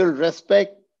of mutual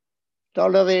respect,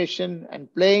 toleration,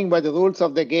 and playing by the rules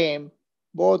of the game,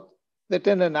 both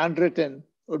written and unwritten,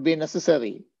 would be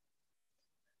necessary.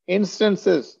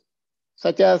 Instances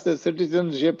such as the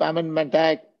Citizenship Amendment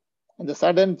Act and the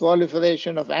sudden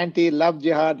proliferation of anti-love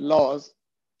jihad laws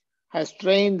has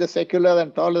strained the secular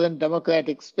and tolerant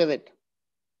democratic spirit.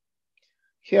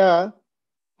 Here,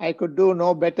 I could do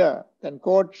no better than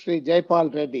quote Sri Jaipal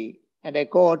Reddy, and I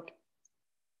quote,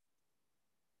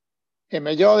 "A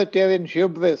majoritarian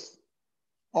hubris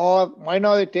or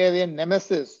minoritarian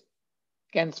nemesis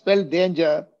can spell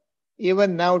danger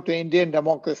even now to Indian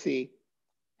democracy,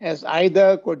 as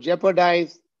either could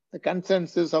jeopardize the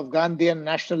consensus of Gandhian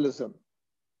nationalism."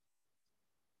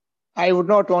 I would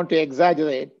not want to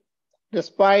exaggerate.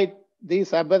 Despite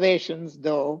these aberrations,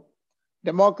 though,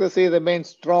 democracy remains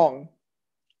strong,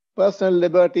 personal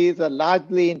liberties are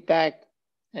largely intact,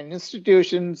 and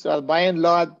institutions are by and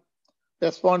large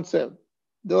responsive,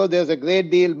 though there's a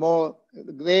great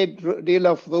deal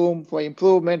of room for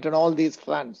improvement on all these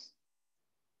fronts.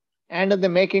 And in the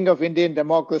making of Indian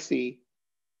democracy,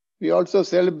 we also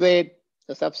celebrate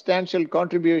the substantial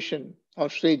contribution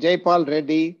of Sri Jaipal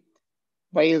Reddy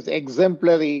by his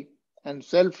exemplary and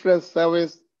selfless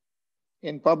service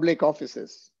in public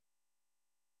offices.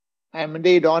 I am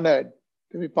indeed honored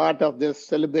to be part of this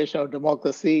celebration of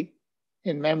democracy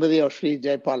in memory of Sri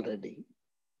Jaipal Reddy.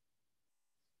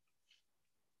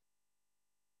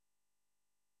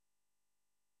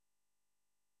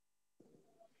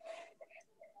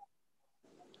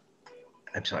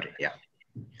 I'm sorry, yeah.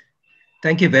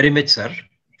 Thank you very much, sir,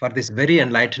 for these very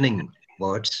enlightening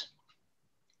words.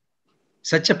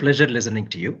 Such a pleasure listening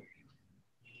to you.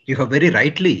 You have very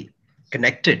rightly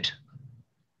connected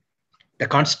the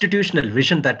constitutional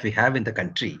vision that we have in the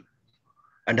country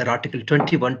under Article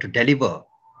 21 to deliver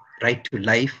right to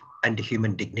life and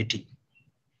human dignity.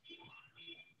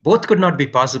 Both could not be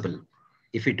possible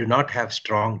if we do not have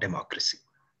strong democracy.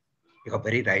 You have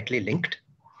very rightly linked.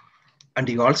 And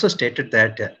you also stated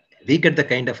that we get the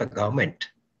kind of a government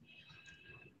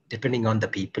depending on the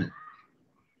people.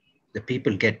 The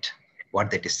people get what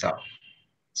they deserve.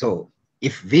 So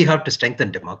if we have to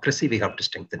strengthen democracy, we have to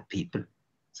strengthen people.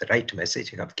 It's the right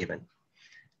message you have given.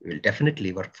 We will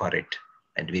definitely work for it,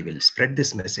 and we will spread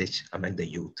this message among the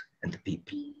youth and the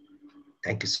people.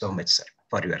 Thank you so much, sir,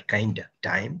 for your kind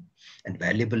time and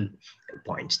valuable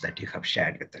points that you have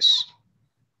shared with us.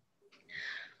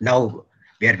 Now,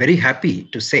 we are very happy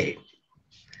to say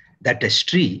that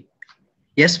Sri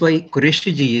S.Y.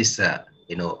 Qureshi is,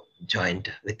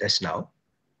 joined with us now.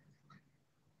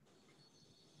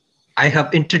 I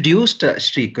have introduced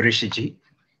Sri Qureshi.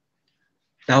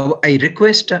 Now I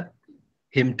request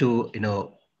him to,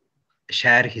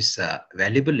 share his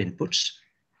valuable inputs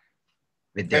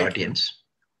with the audience.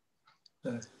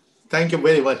 Thank you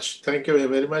very much. Thank you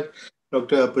very much,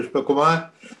 Dr. Pushpa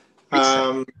Kumar.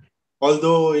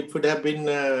 Although it would have been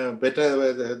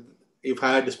better if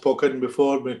I had spoken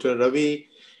before Mr. Ravi.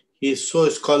 He is so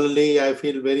scholarly. I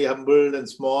feel very humbled and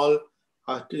small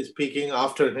after speaking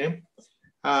after him.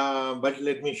 But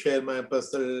let me share my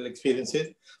personal experiences.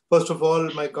 First of all,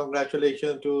 my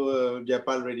congratulations to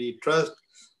Jaipal Reddy Trust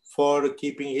for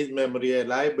keeping his memory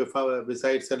alive.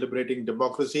 Besides celebrating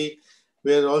democracy,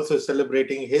 we are also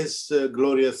celebrating his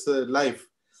glorious life.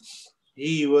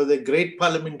 He was a great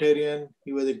parliamentarian.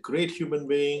 He was a great human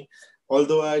being.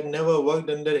 Although I never worked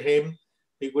under him,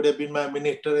 he could have been my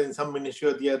minister in some ministry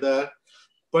or the other.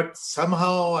 But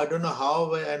somehow, I don't know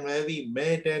how and where we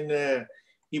met, and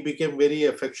he became very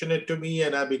affectionate to me,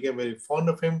 and I became very fond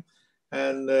of him.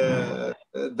 And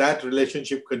that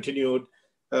relationship continued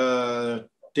till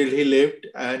he lived.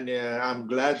 And I'm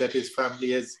glad that his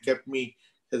family has kept me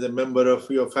as a member of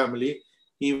your family,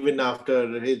 even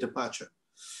after his departure.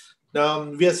 Now,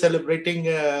 we are celebrating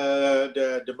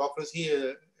the democracy,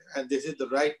 and this is the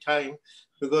right time,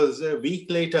 because a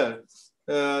week later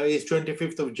is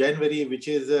 25th of January, which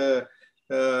is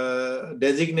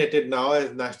designated now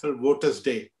as National Voters'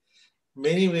 Day.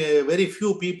 Very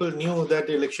few people knew that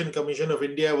the Election Commission of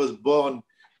India was born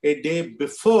a day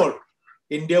before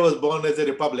India was born as a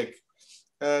republic.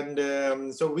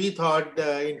 And so we thought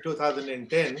in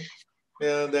 2010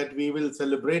 that we will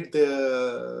celebrate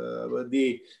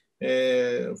the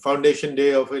Foundation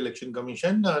Day of Election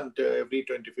Commission on every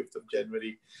 25th of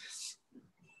January.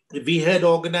 We had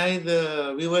organized,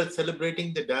 we were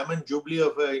celebrating the Diamond Jubilee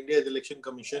of India's Election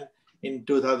Commission in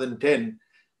 2010.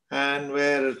 And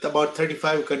where about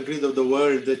 35 countries of the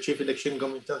world, the chief election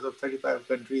commissioners of 35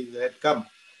 countries had come.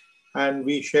 And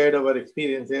we shared our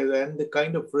experiences and the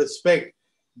kind of respect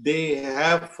they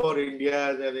have for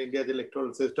India and India's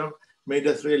electoral system made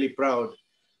us really proud.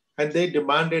 And they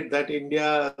demanded that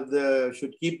India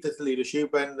should keep this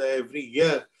leadership, and every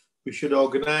year we should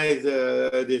organize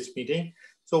this meeting.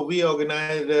 So we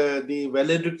organized the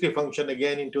valedictory function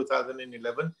again in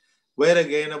 2011, where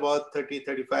again about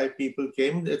 30-35 people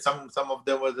came. Some of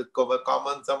them were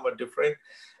common, some were different,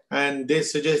 and they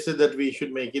suggested that we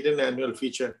should make it an annual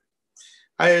feature.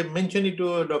 I mentioned it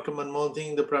to Dr. Manmohan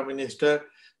Singh, the Prime Minister,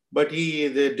 but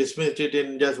they dismissed it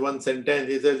in just one sentence.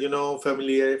 He says,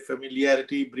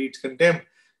 familiarity breeds contempt.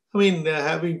 I mean,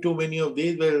 having too many of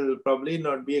these will probably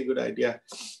not be a good idea.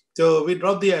 So we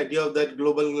dropped the idea of that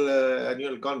global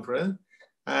annual conference,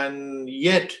 and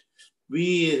yet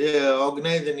we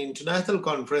organized an international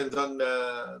conference on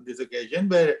this occasion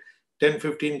where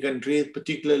 10-15 countries,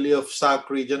 particularly of SAARC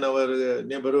region, our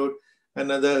neighborhood,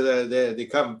 and others, they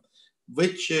come,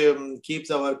 which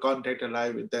keeps our contact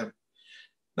alive with them.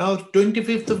 Now,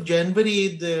 25th of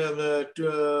January,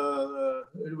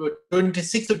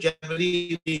 26th of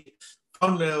January, we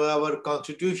found our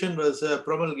constitution was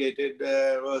promulgated,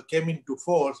 came into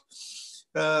force.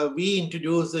 We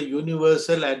introduced the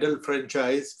universal adult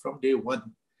franchise from day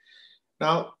one.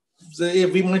 Now,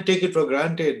 we might take it for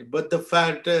granted, but the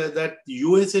fact that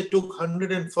USA took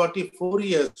 144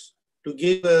 years to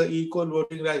give equal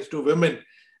voting rights to women,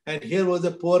 and here was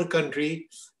a poor country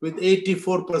with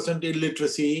 84%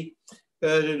 illiteracy,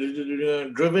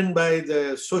 driven by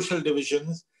the social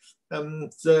divisions,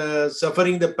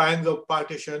 suffering the pangs of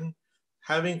partition,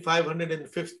 having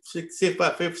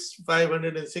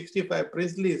 565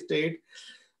 princely states.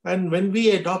 And when we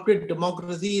adopted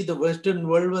democracy, the Western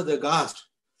world was aghast.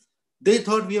 They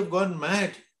thought we have gone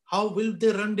mad. How will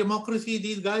they run democracy?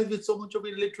 These guys with so much of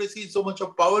illiteracy, so much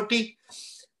of poverty.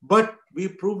 But we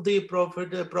proved the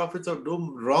prophets of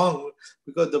doom wrong,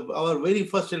 because our very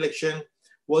first election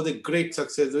was a great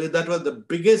success. That was the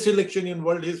biggest election in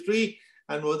world history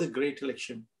and was a great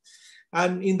election.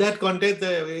 And in that context,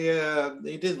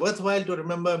 it is worthwhile to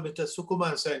remember Mr.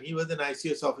 Sukumar Sen. He was an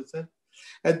ICS officer.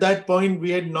 At that point,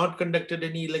 we had not conducted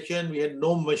any election. We had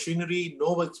no machinery,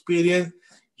 no experience.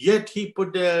 Yet he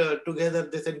put together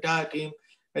this entire team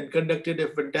and conducted a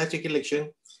fantastic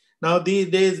election. Now, these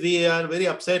days, we are very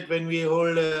upset when we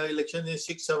hold elections in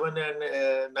 6, 7,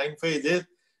 and 9 phases.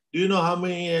 Do you know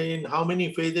in how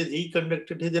many phases he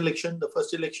conducted his election, the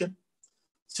first election?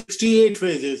 68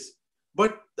 phases.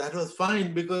 But that was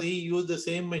fine, because he used the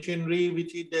same machinery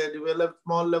which he developed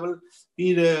small level.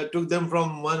 He took them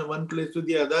from one place to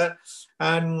the other.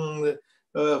 And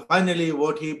finally,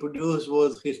 what he produced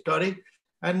was historic.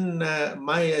 And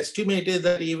my estimate is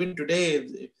that even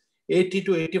today, 80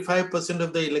 to 85%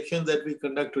 of the elections that we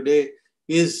conduct today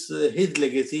is his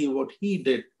legacy, what he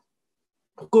did.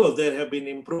 Of course, there have been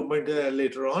improvements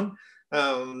later on,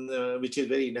 which is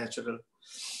very natural.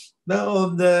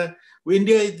 Now,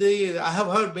 India I have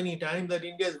heard many times that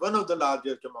India is one of the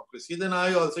largest democracies, and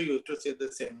I also used to say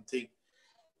the same thing.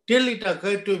 Till it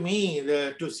occurred to me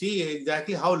to see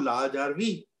exactly how large are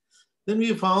we. Then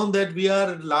we found that we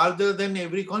are larger than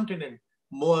every continent.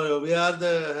 We have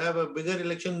a bigger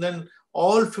election than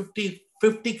all 50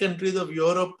 countries of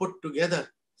Europe put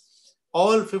together,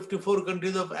 all 54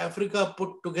 countries of Africa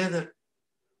put together,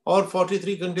 or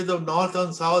 43 countries of North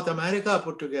and South America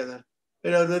put together,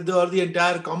 or the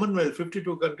entire Commonwealth,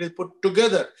 52 countries put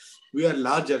together. We are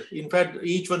larger. In fact,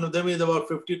 each one of them is about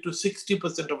 50 to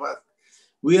 60% of us.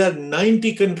 We are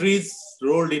 90 countries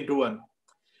rolled into one.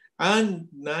 And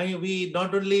we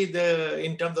not only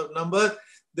in terms of numbers,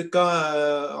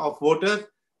 of voters,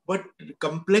 but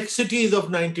complexities of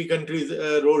 90 countries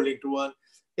rolled into one.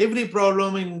 Every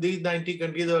problem in these 90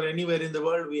 countries or anywhere in the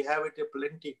world, we have it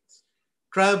plenty.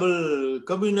 Tribal,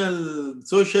 communal,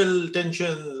 social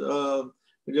tensions,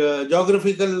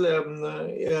 geographical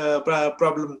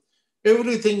problem,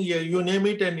 everything, you name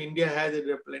it, and India has it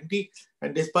plenty.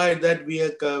 And despite that, we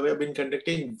have been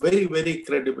conducting very, very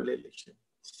credible elections.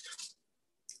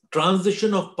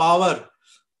 Transition of power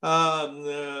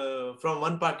from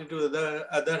one party to the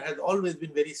other has always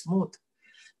been very smooth.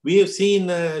 We have seen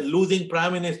losing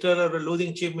prime minister or a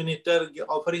losing chief minister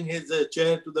offering his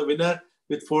chair to the winner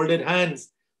with folded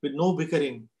hands, with no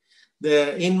bickering.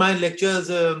 In my lectures,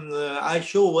 I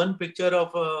show one picture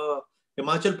of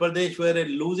Himachal Pradesh where a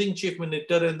losing chief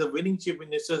minister and the winning chief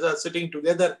ministers are sitting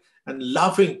together and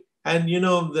laughing, and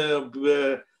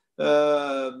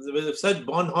with such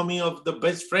bonhomie of the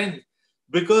best friend,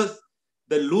 because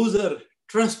the loser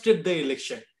trusted the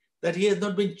election, that he has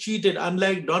not been cheated,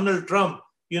 unlike Donald Trump,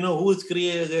 who is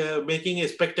making a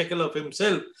spectacle of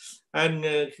himself and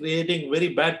creating very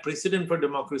bad precedent for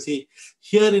democracy.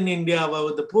 Here in India,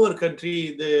 the poor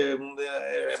country, the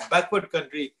backward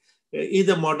country, is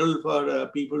a model for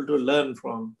people to learn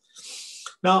from.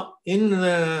 Now, in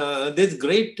this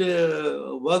great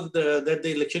work that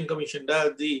the Election Commission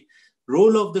does, the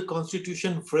role of the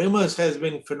constitution framers has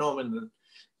been phenomenal.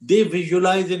 They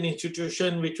visualize an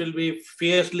institution which will be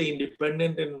fiercely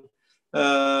independent and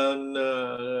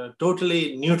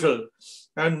totally neutral.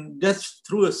 And just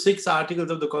through 6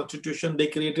 articles of the Constitution, they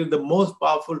created the most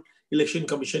powerful election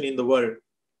commission in the world.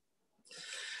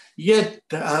 Yet,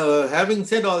 having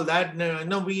said all that,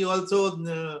 we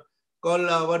also call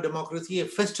our democracy a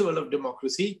festival of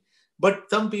democracy. But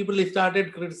some people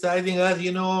started criticizing us,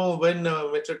 when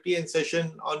Mr. T. N.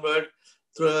 Session onward,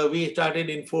 we started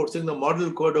enforcing the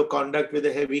model code of conduct with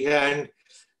a heavy hand.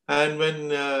 And when,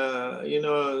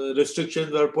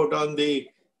 restrictions were put on the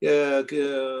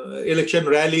election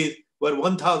rallies, where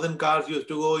 1,000 cars used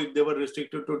to go, they were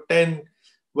restricted to 10,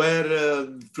 where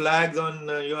flags on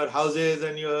your houses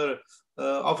and your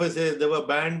offices, they were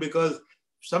banned, because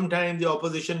sometimes the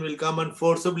opposition will come and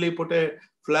forcibly put a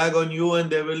flag on you and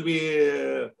there will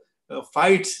be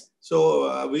fights.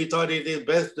 So we thought it is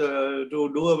best to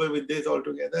do away with this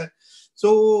altogether.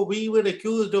 So we were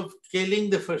accused of killing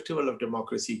the festival of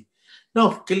democracy.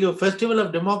 Now, festival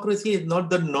of democracy is not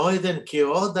the noise and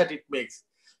chaos that it makes.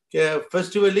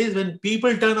 Festival is when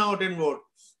people turn out and vote.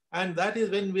 And that is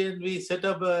when we set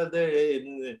up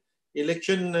the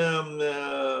election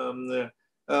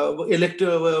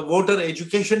voter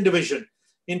education division.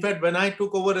 In fact, when I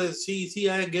took over as CEC,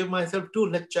 I gave myself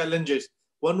 2 challenges.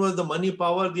 One was the money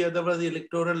power, the other was the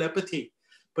electoral apathy,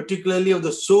 particularly of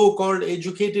the so-called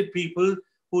educated people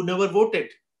who never voted.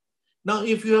 Now,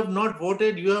 if you have not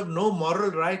voted, you have no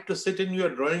moral right to sit in your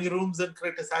drawing rooms and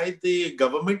criticize the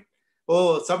government.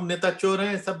 Oh, sab neta chor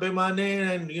hain, sab beeman hain,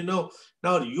 and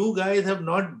now you guys have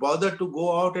not bothered to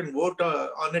go out and vote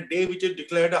on a day which is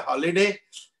declared a holiday,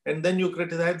 and then you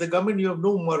criticize the government. You have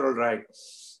no moral right.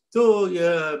 So,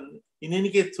 in any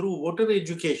case, through voter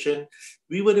education,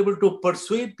 we were able to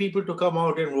persuade people to come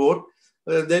out and vote.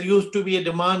 There used to be a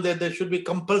demand that there should be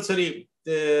compulsory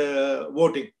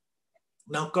voting.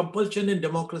 Now, compulsion and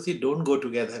democracy don't go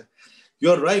together.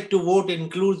 Your right to vote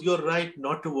includes your right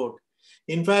not to vote.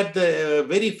 In fact, the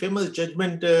very famous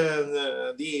judgment,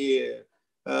 the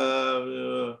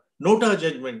Nota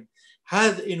judgment,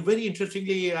 has, very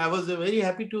interestingly, I was very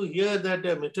happy to hear that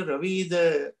Mr. Ravi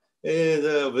is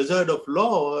a wizard of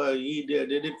law. He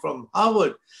did it from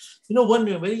Harvard. One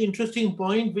very interesting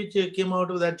point which came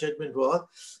out of that judgment was,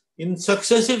 in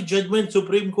successive judgments,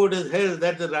 Supreme Court has held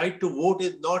that the right to vote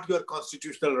is not your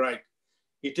constitutional right.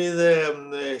 It is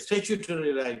a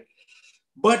statutory right.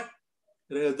 But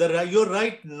your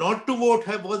right not to vote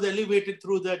was elevated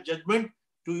through that judgment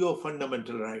to your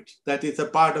fundamental rights. That is a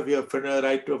part of your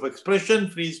right of expression,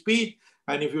 free speech.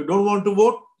 And if you don't want to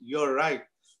vote, you're right.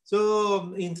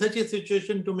 So in such a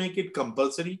situation, to make it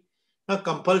compulsory, now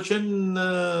compulsion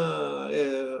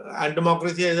and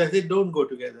democracy, as I said, don't go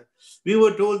together. We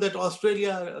were told that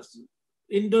Australia,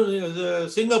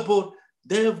 Singapore,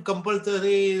 they have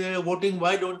compulsory voting.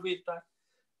 Why don't we start?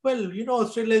 Well,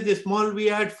 Australia is small. We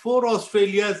had 4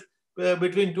 Australias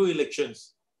between 2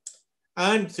 elections.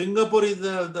 And Singapore is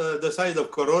the size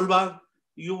of Karol Bagh.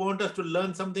 You want us to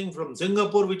learn something from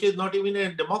Singapore, which is not even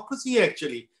a democracy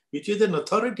actually, which is an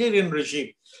authoritarian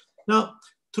regime. Now,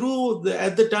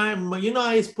 at the time,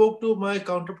 I spoke to my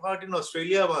counterpart in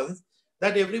Australia once,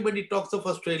 that everybody talks of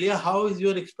Australia. How is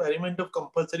your experiment of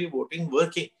compulsory voting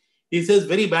working? He says,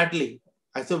 very badly.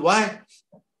 I said, why?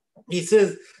 He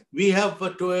says, we have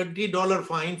a $20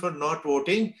 fine for not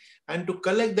voting, and to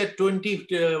collect that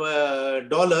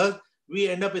 $20, we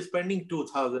end up spending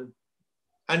 2,000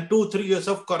 and 2-3 years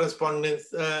of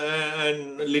correspondence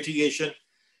and litigation.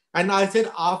 And I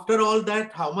said, after all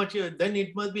that, how much? Then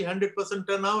it must be 100%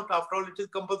 turnout. After all, it is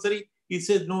compulsory. He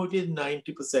says, no, it is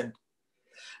 90%.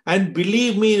 And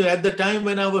believe me, at the time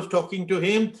when I was talking to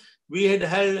him, we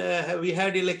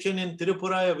had election in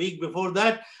Tripura a week before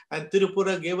that, and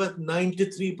Tripura gave us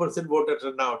 93% voter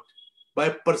turnout by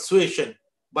persuasion,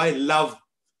 by love,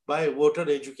 by voter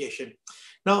education.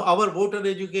 Now, our voter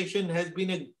education has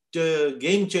been a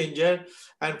game changer,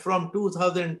 and from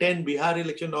 2010 Bihar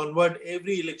election onward,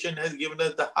 every election has given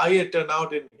us the highest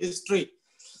turnout in history,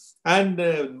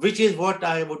 and which is what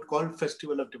I would call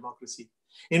festival of democracy.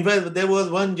 In fact, there was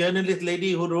one journalist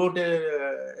lady who wrote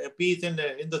a piece in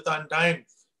Hindustan Times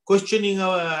questioning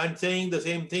and saying the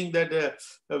same thing, that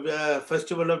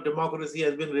festival of democracy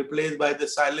has been replaced by the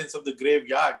silence of the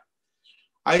graveyard.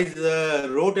 I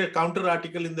wrote a counter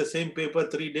article in the same paper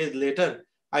 3 days later.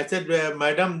 I said,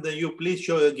 madam, you please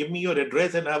give me your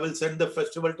address and I will send the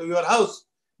festival to your house.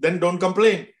 Then don't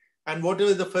complain. And what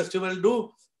will the festival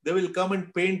do? They will come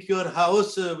and paint your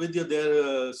house with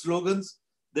their slogans.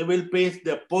 They will paste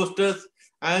their posters,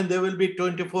 and there will be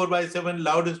 24/7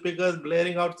 loudspeakers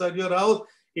blaring outside your house.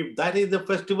 If that is the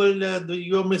festival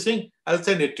you're missing, I'll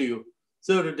send it to you.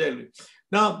 So to tell you.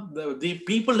 Now, the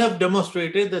people have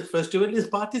demonstrated that festival is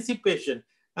participation,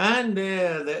 and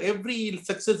every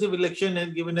successive election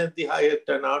has given us the highest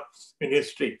turnout in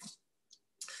history.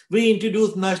 We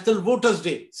introduced National Voters'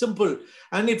 Day, simple,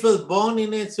 and it was born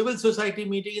in a civil society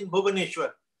meeting in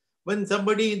Bhubaneswar. When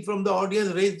somebody from the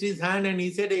audience raised his hand and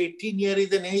he said 18 years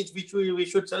is an age which we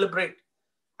should celebrate.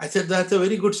 I said, that's a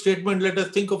very good statement. Let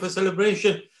us think of a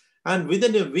celebration. And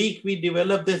within a week, we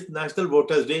developed this National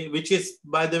Voters' Day, which is,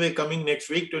 by the way, coming next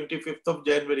week, 25th of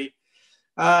January,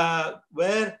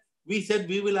 where we said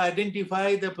we will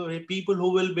identify the people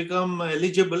who will become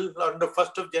eligible on the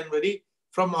 1st of January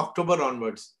from October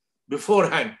onwards,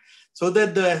 beforehand, so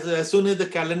that as soon as the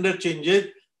calendar changes,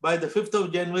 by the 5th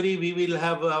of January, we will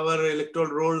have our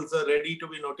electoral rolls ready to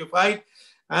be notified.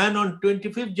 And on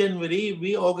 25th January,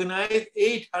 we organized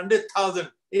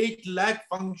 800,000, 8 lakh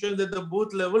functions at the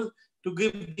booth level to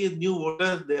give these new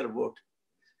voters their vote.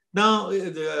 Now,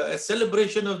 a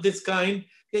celebration of this kind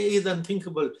is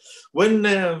unthinkable. When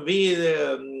we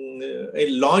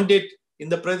launched it in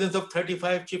the presence of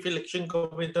 35 chief election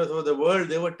commissioners of the world,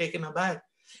 they were taken aback.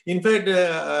 In fact,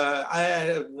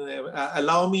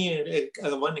 allow me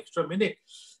one extra minute.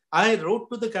 I wrote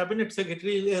to the cabinet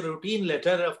secretary a routine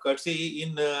letter of courtesy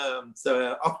in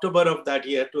October of that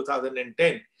year,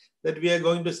 2010, that we are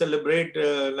going to celebrate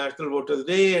National Voters'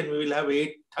 Day and we will have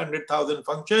 800,000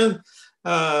 functions.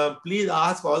 Please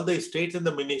ask all the states and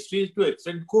the ministries to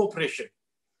extend cooperation.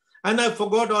 And I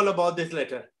forgot all about this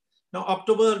letter. Now,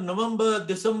 October, November,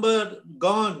 December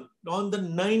gone. On the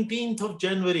 19th of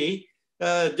January,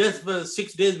 just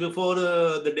 6 days before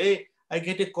the day, I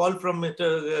get a call from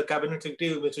Mr. Cabinet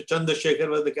Secretary, Mr. Chandrasekhar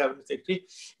was the Cabinet Secretary.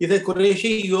 He said,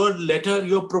 Qureshi, your letter,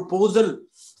 your proposal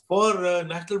for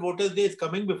National Voters' Day is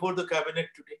coming before the Cabinet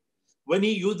today. When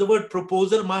he used the word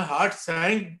proposal, my heart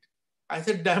sank. I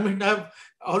said, damn it, I've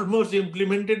almost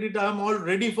implemented it. I'm all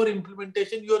ready for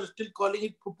implementation. You're still calling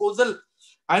it proposal.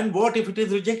 And what if it is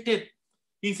rejected?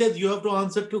 He says, you have to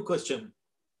answer 2 questions.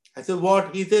 I said,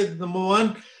 what? He says, number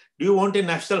 1, do you want a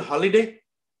national holiday?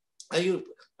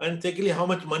 And secondly, how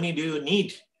much money do you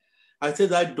need? I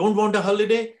said, I don't want a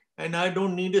holiday and I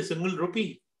don't need a single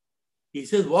rupee. He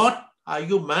says, what? Are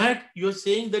you mad? You're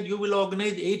saying that you will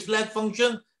organize 8 lakh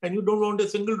functions and you don't want a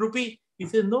single rupee? He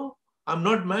says, no, I'm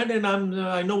not mad and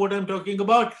I know what I'm talking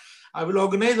about. I will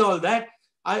organize all that.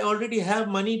 I already have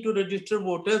money to register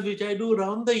voters, which I do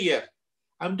around the year.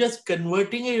 I'm just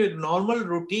converting a normal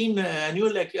routine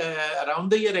annual around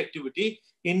the year activity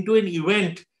into an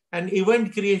event. An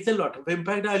event creates a lot of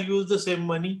impact. I'll use the same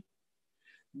money.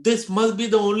 This must be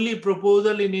the only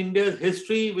proposal in India's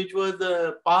history which was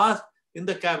passed in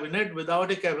the cabinet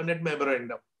without a cabinet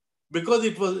memorandum, because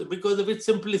of its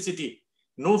simplicity.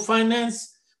 No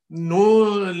finance, no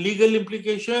legal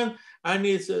implication, and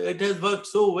it has worked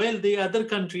so well. The other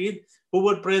countries who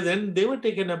were present, they were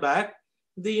taken aback.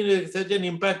 Such an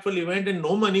impactful event and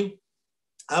no money.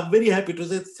 I'm very happy to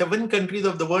say 7 countries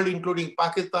of the world, including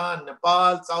Pakistan,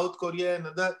 Nepal, South Korea, and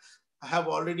others, have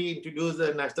already introduced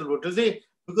the National Voters' Day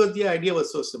because the idea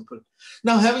was so simple.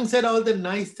 Now, having said all the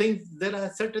nice things, there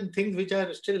are certain things which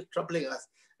are still troubling us.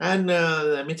 And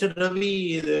Mr.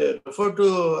 Ravi referred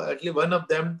to at least one of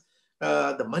them,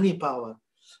 the money power.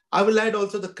 I will add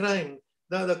also the crime.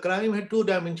 Now, the crime had 2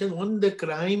 dimensions. One, the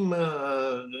crime,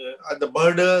 the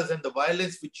murders and the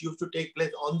violence which used to take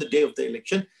place on the day of the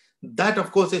election. That,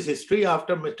 of course, is history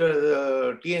after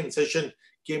Mr. T.N. Session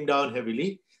came down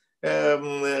heavily. We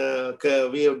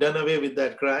have done away with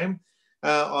that crime.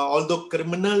 Although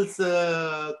criminals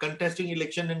contesting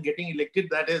election and getting elected,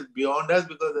 that is beyond us,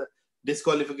 because the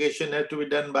disqualification has to be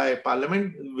done by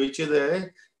Parliament, which is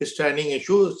a standing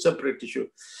issue, separate issue.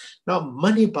 Now,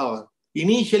 money power.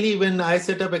 Initially, when I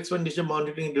set up Expenditure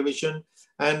Monitoring Division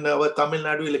and our Tamil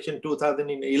Nadu election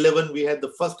 2011, we had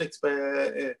the first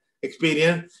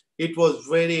experience. It was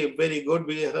very, very good.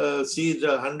 We seized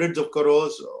hundreds of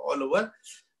crores all over.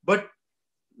 But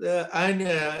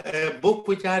a book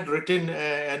which I had written,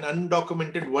 An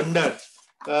Undocumented Wonder,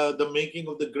 the making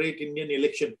of the great Indian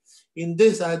election. In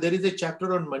this, there is a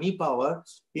chapter on money power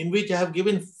in which I have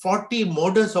given 40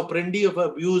 modus operandi of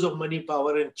abuse of money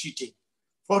power and cheating.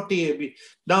 40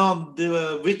 now,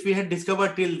 which we had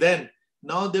discovered till then.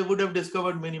 Now they would have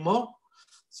discovered many more.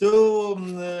 So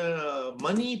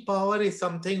money power is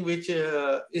something which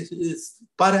is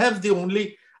perhaps the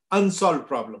only unsolved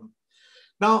problem.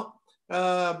 Now,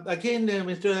 again,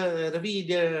 Mr. Ravi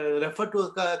referred to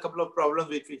a couple of problems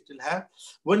which we still have.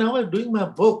 When I was doing my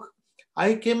book,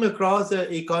 I came across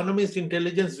Economist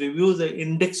Intelligence Reviews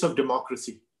Index of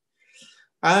Democracy,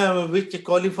 which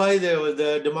qualifies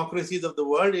the democracies of the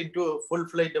world into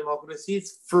full-fledged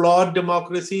democracies, flawed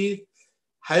democracies,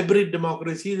 hybrid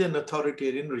democracies, and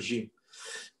authoritarian regime.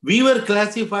 We were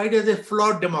classified as a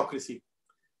flawed democracy.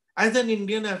 As an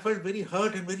Indian, I felt very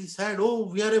hurt and very sad. Oh,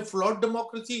 we are a flawed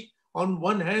democracy. On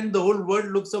one hand, the whole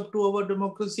world looks up to our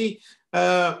democracy.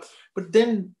 But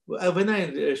then when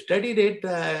I studied it,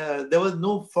 there was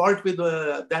no fault with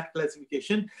that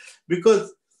classification,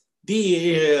 because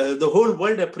the whole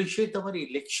world appreciates our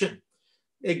election.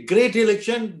 A great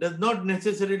election does not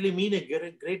necessarily mean a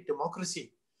great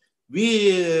democracy.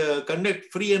 We conduct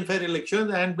free and fair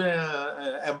elections, and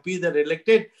MPs are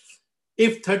elected.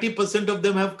 If 30% of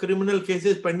them have criminal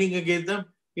cases pending against them,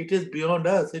 it is beyond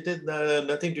us. It is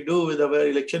nothing to do with our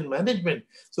election management.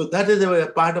 So that is a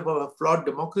part of our flawed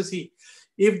democracy.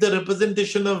 If the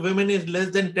representation of women is less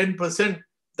than 10%,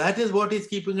 that is what is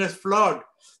keeping us flawed.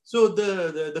 So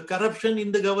the corruption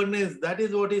in the governance, that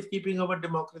is what is keeping our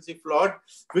democracy flawed,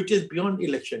 which is beyond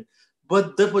election.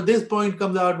 But this point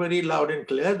comes out very loud and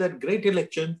clear that great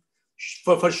election,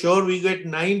 for sure, we get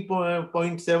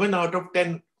 9.7 out of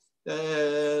 10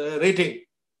 rating.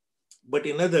 But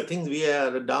in other things, we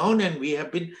are down, and we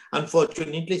have been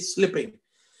unfortunately slipping.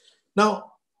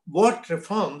 Now, what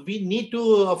reform? We need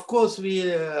to, of course, we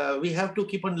have to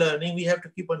keep on learning, we have to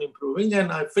keep on improving,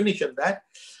 and I finish on that.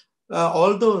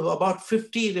 Although about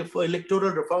 50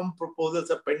 electoral reform proposals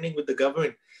are pending with the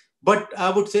government, but I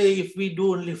would say if we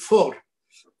do only 4,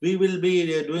 we will be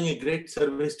doing a great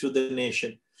service to the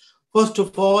nation. First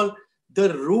of all,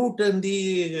 the root and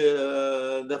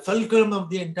the fulcrum of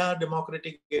the entire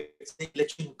democratic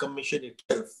election commission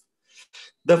itself.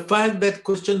 The fact that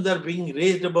questions are being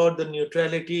raised about the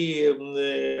neutrality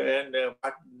and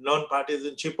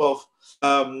non-partisanship of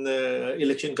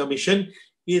election commission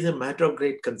is a matter of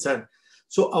great concern.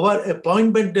 So our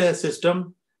appointment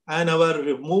system and our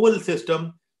removal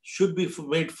system should be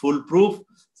made foolproof.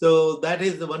 So that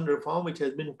is the one reform which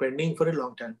has been pending for a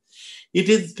long time.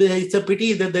 It's a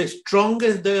pity that the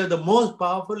strongest, the most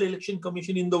powerful election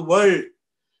commission in the world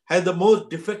has the most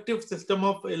defective system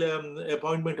of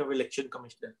appointment of election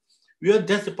commissioner. We are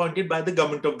just appointed by the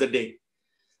government of the day.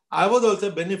 I was also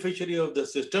a beneficiary of the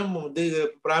system.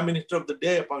 The Prime Minister of the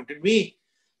day appointed me.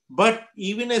 But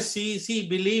even as CEC,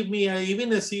 believe me,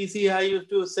 even as CEC, I used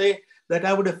to say that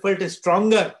I would have felt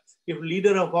stronger if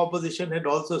leader of opposition had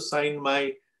also signed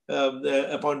my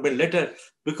appointment letter,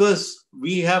 because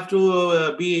we have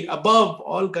to be above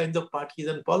all kinds of parties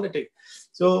and politics.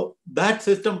 So that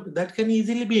system, that can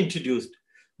easily be introduced.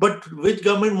 But which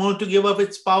government wants to give up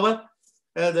its power?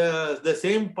 The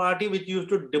same party which used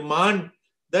to demand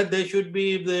that there should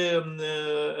be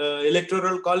the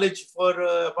electoral college for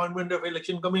appointment of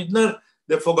election commissioner,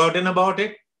 they've forgotten about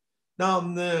it. Now,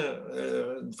 in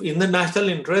the national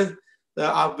interest,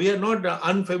 we are not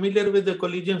unfamiliar with the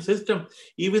collegium system.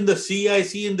 Even the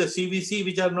CIC and the CVC,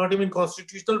 which are not even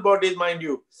constitutional bodies, mind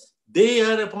you, they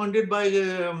are appointed by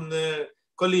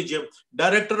collegium.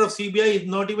 Director of CBI is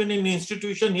not even an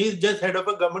institution. He is just head of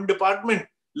a government department,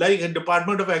 like a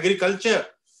Department of Agriculture,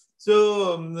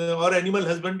 so or Animal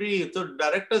Husbandry. So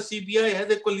Director CBI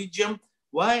has a collegium.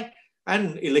 Why?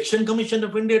 And Election Commission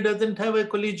of India doesn't have a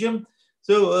collegium.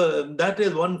 So that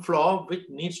is one flaw which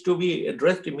needs to be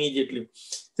addressed immediately.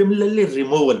 Similarly,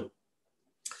 removal.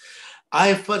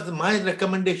 My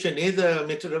recommendation is,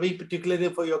 Mr. Ravi, particularly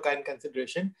for your kind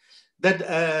consideration, that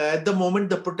at the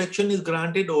moment the protection is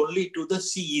granted only to the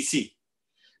CEC.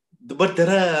 but there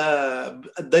are,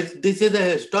 this is a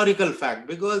historical fact,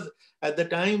 because at the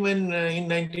time when in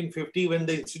 1950, when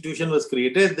the institution was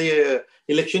created, the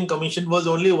election commission was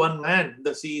only one man,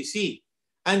 the CEC,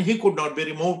 and he could not be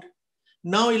removed.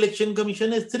 Now election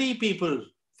commission is 3 people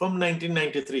from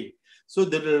 1993. So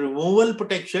the removal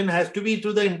protection has to be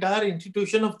to the entire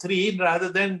institution of 3 rather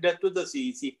than to the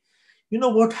CEC. You know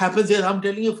what happens is, I'm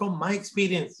telling you from my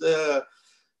experience,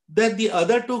 that the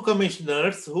other 2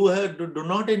 commissioners who do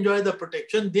not enjoy the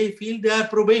protection, they feel they are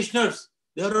probationers.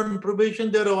 They are on probation.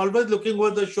 They are always looking over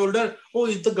the shoulder. Oh,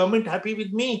 is the government happy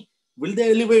with me? Will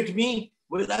they elevate me?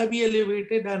 Will I be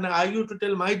elevated? And I used to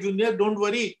tell my junior, don't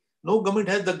worry. No government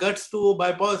has the guts to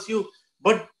bypass you.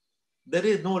 But there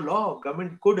is no law.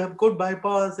 Government could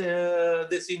bypass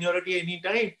the seniority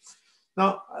anytime.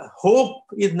 Now, hope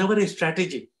is never a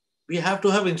strategy. We have to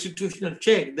have institutional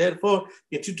check. Therefore,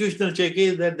 institutional check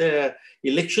is that the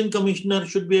election commissioner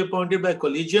should be appointed by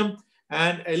collegium,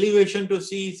 and elevation to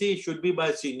CEC should be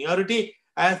by seniority,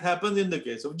 as happens in the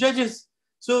case of judges.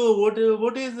 So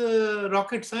what is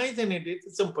rocket science in it?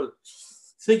 It's simple.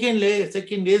 Second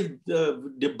is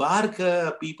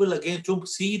debar people against whom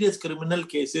serious criminal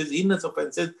cases, heinous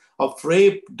offences of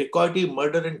rape, dacoity,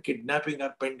 murder and kidnapping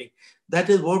are pending. That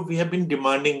is what we have been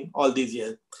demanding all these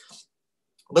years.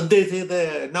 But they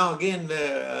say now again,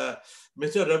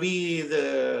 Mr. Ravi is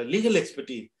a legal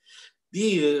expertise.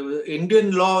 The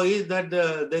Indian law is that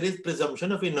there is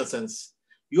presumption of innocence.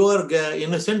 You are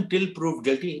innocent till proved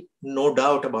guilty, no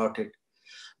doubt about it.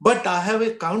 But I have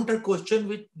a counter question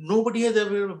which nobody has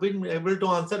ever been able to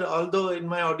answer, although in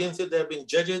my audiences there have been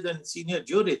judges and senior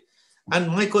juries. And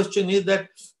my question is that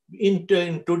in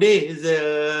today's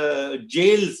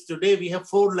jails, today we have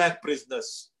 4 lakh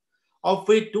prisoners, of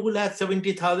which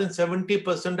 2,70,000,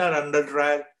 70% are under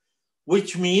trial,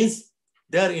 which means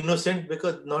they are innocent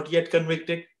because not yet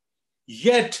convicted.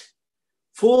 Yet,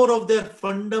 4 of their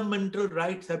fundamental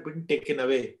rights have been taken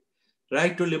away.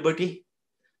 Right to liberty,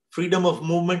 freedom of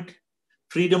movement,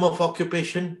 freedom of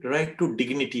occupation, right to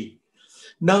dignity.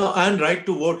 Now, and right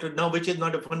to vote, now, which is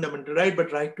not a fundamental right,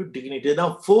 but right to dignity.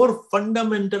 Now, 4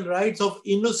 fundamental rights of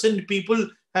innocent people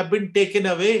have been taken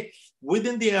away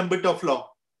within the ambit of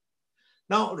law.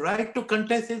 Now, right to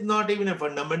contest is not even a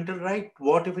fundamental right.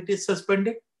 What if it is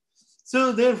suspended?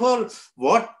 So therefore,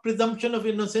 what presumption of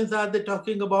innocence are they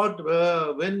talking about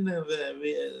when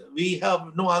we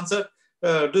have no answer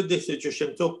to this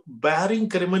situation? So barring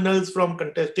criminals from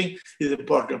contesting is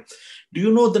important. Do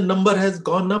you know the number has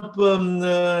gone up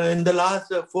in the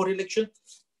last 4 elections?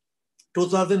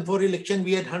 2004 election,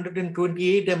 we had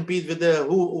 128 MPs with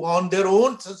who on their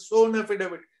own sworn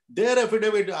affidavit. Their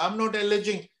affidavit, I'm not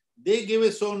alleging, they gave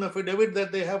a sworn affidavit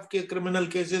that they have criminal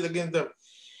cases against them.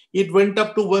 It went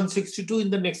up to 162 in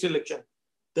the next election,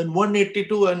 then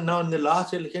 182, and now in the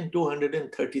last election,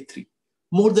 233.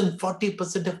 More than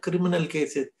 40% of criminal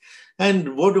cases.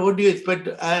 And what do you expect?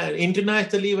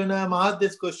 Internationally, when I'm asked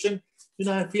this question,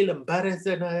 I feel embarrassed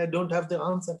and I don't have the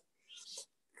answer.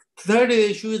 Third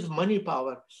issue is money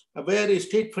power, where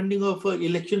state funding of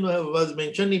election was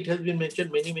mentioned. It has been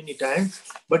mentioned many, many times,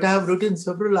 but I have written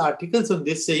several articles on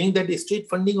this saying that state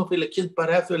funding of elections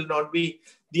perhaps will not be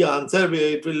the answer.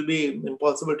 It will be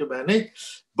impossible to manage,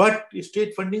 but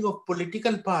state funding of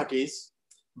political parties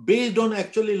based on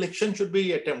actual election should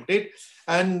be attempted,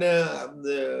 and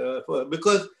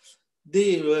because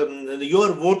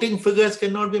your voting figures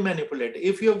cannot be manipulated.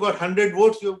 If you've got 100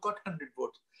 votes, you've got 100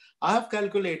 votes. I have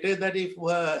calculated that if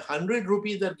 100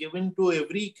 rupees are given to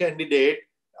every candidate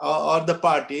or the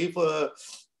party,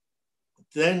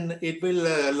 then it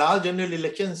will, last general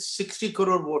election, 60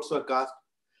 crore votes were cast.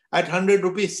 At 100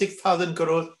 rupees, 6,000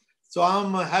 crores. So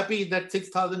I'm happy that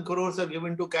 6,000 crores are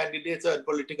given to candidates and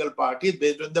political parties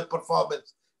based on the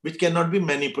performance, which cannot be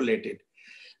manipulated.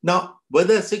 Now,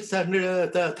 whether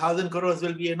 600,000 crores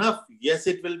will be enough? Yes,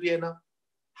 it will be enough.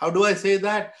 How do I say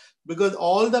that? Because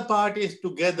all the parties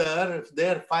together,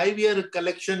 their 5-year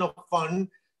collection of fund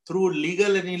through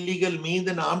legal and illegal means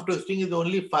and arm twisting is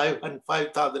only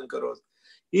 5,000 crores.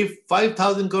 If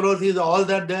 5,000 crores is all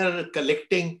that they're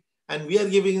collecting, and we are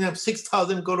giving them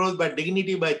 6,000 crores by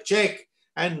dignity, by check,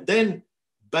 and then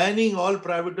banning all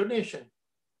private donation,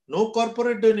 no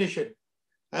corporate donation.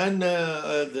 And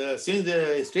since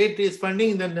the state is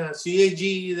funding, then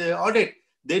CAG audit.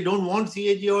 They don't want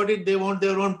CAG audit. They want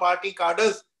their own party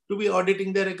cadres to be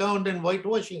auditing their account and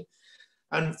whitewashing.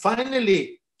 And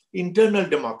finally, internal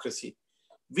democracy.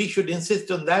 We should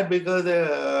insist on that because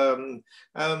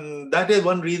that is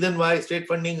one reason why state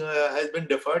funding has been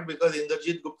deferred, because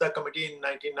Indrajit Gupta committee in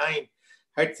 1999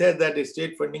 had said that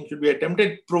state funding should be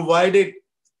attempted provided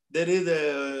there is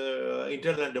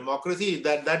internal democracy.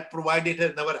 That provided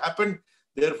has never happened.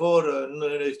 Therefore,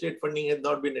 state funding has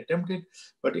not been attempted.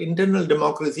 But internal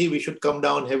democracy, we should come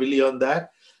down heavily on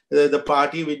that. The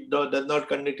party which does not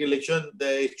conduct election,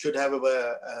 they should have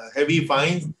heavy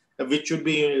fines, which should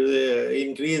be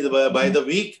increased by the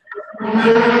week.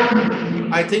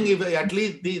 I think if at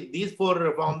least these 4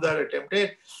 reforms are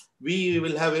attempted, we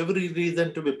will have every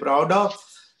reason to be proud of.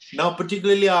 Now,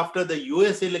 particularly after the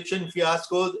US election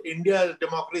fiascos, India's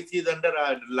democracy is under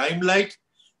a limelight.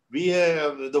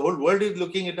 The whole world is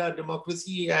looking at our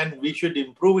democracy, and we should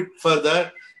improve it further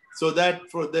so that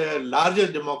for the larger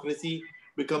democracy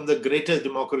become the greatest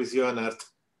democracy on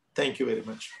earth. Thank you very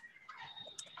much.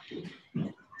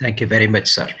 Thank you very much,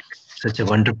 sir. Such a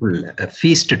wonderful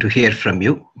feast to hear from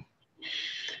you.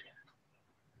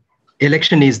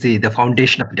 Election is the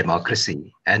foundation of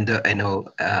democracy, and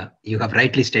you have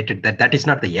rightly stated that is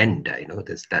not the end.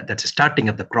 That's the starting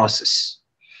of the process,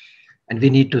 and we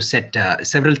need to set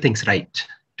several things right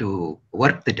to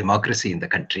work the democracy in the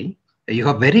country. You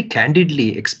have very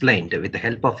candidly explained, with the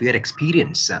help of your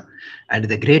experience and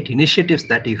the great initiatives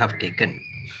that you have taken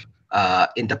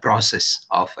in the process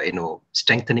of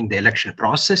strengthening the election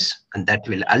process, and that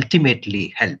will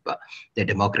ultimately help the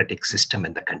democratic system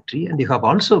in the country. And you have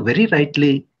also very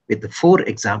rightly, with the 4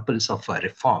 examples of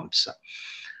reforms,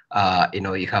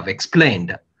 you have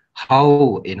explained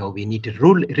how we need to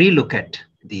relook at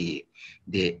the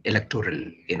electoral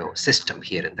system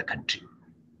here in the country.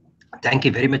 Thank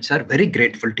you very much, sir. Very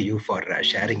grateful to you for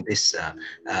sharing this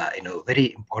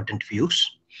very important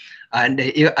views. And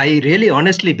I really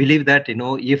honestly believe that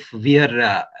if we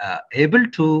are able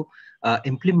to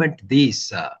implement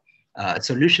these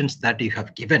solutions that you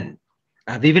have given,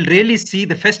 we will really see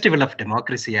the festival of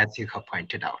democracy, as you have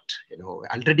pointed out.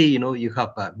 Already you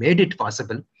have made it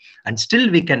possible, and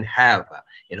still we can have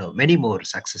many more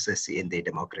successes in the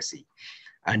democracy.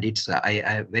 And it's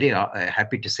I'm very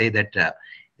happy to say that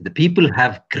the people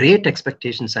have great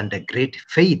expectations and a great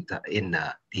faith in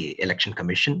the Election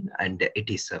Commission, and it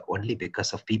is only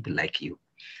because of people like you.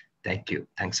 Thank you.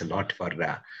 Thanks a lot for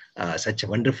such a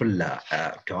wonderful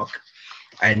talk.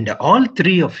 And all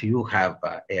 3 of you have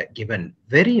given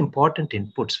very important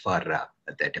inputs for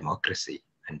the democracy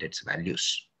and its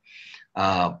values.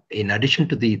 In addition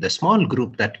to the small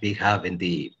group that we have in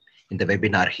the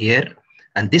webinar here,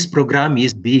 and this program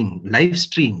is being live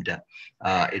streamed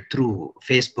through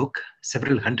Facebook.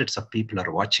 Several hundreds of people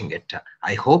are watching it.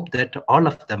 I hope that all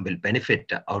of them will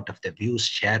benefit out of the views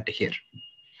shared here.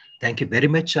 Thank you very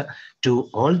much to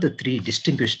all the 3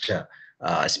 distinguished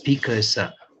speakers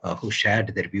who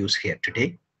shared their views here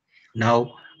today.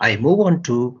 Now I move on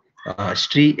to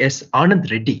Sri S.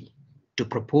 Anand Reddy to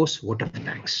propose vote of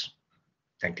thanks.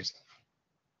 Thank you, sir.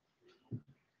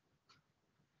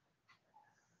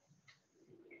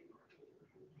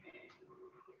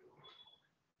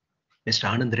 Mr.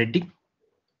 Anand Reddy,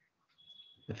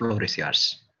 the floor is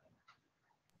yours.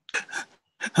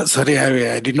 Sorry,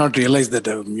 I did not realize that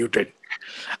I was muted.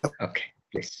 Okay,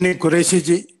 please. Qureshi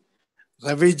ji,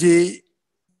 Ravi ji,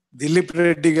 Dilip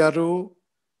Reddy garu,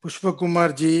 Pushpa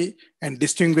Kumar ji, and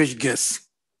distinguished guests.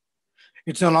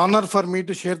 It's an honor for me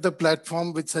to share the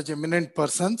platform with such eminent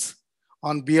persons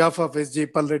on behalf of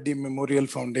SJaipalReddy Memorial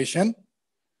Foundation.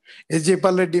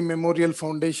 SJaipalReddy Memorial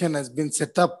Foundation has been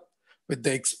set up with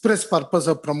the express purpose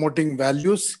of promoting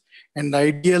values and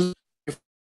ideals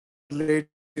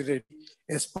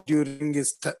during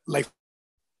his life.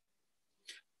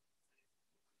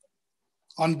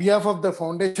 On behalf of the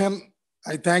foundation,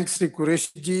 I thank Sri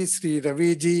Qureshi ji, Sri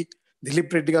Ravi ji,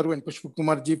 Dilip Reddy garu, and Pushpa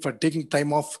Kumar ji for taking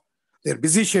time off their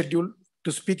busy schedule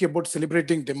to speak about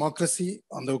celebrating democracy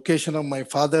on the occasion of my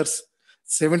father's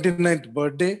 79th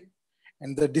birthday,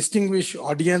 and the distinguished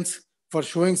audience for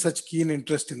showing such keen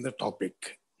interest in the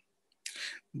topic.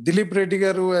 Dilip Reddy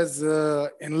garu has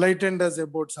enlightened us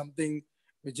about something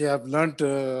which I have learned.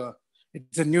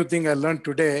 It's a new thing I learned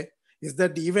today, is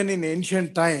that even in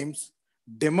ancient times,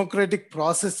 democratic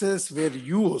processes were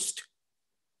used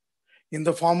in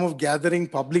the form of gathering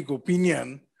public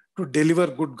opinion to deliver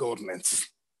good governance.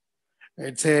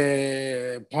 It's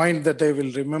a point that I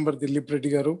will remember, Dilip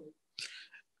Reddy garu.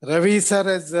 Ravi sir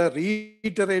has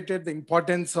reiterated the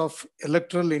importance of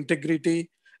electoral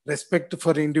integrity, respect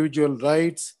for individual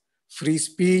rights, free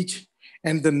speech,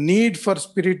 and the need for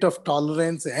spirit of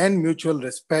tolerance and mutual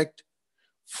respect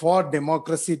for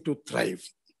democracy to thrive.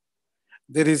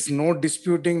 There is no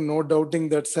disputing, no doubting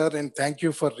that, sir, and thank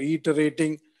you for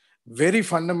reiterating very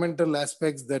fundamental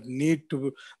aspects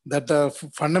that are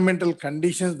fundamental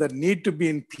conditions that need to be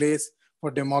in place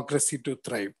for democracy to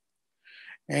thrive.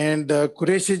 And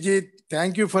Qureshi,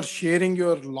 thank you for sharing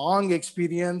your long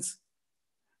experience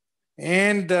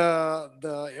and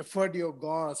the effort you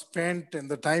spent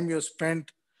and the time you spent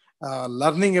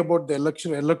learning about the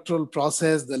electoral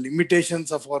process, the limitations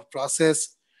of our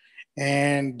process.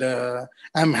 And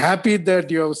I'm happy that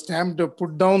you have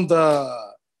put down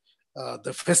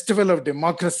the festival of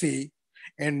democracy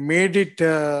and made it,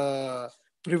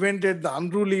 prevented the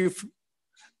unruly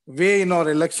way in our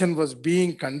election was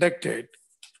being conducted.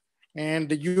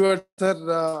 And you had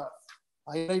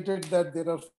highlighted that there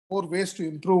are 4 ways to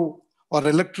improve our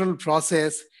electoral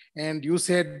process. And you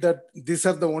said that these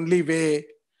are the only way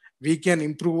we can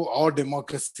improve our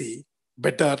democracy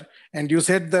better. And you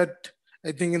said that,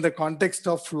 I think in the context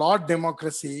of flawed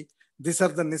democracy, these are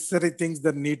the necessary things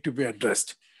that need to be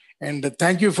addressed. And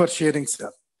thank you for sharing,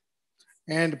 sir.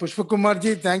 And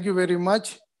Pushpakumarji, thank you very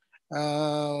much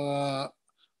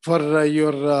for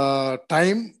your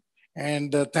time.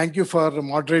 And thank you for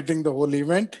moderating the whole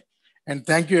event. And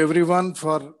thank you everyone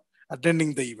for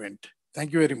attending the event.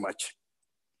 Thank you very much.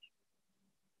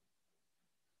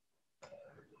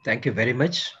 Thank you very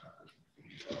much.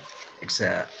 It's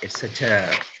such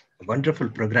a wonderful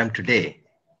program today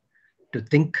to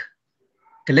think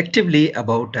collectively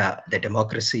about the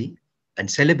democracy and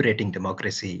celebrating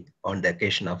democracy on the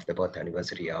occasion of the birth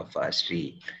anniversary of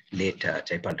Sri late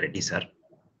Jaipal Reddy sir.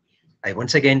 I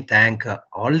once again thank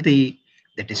all the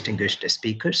distinguished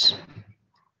speakers,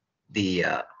 the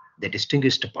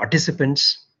distinguished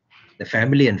participants, the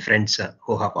family and friends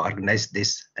who have organized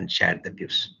this and shared the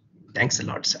views. Thanks a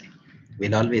lot, sir.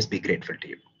 We'll always be grateful to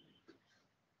you.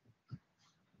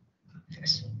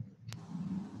 Yes.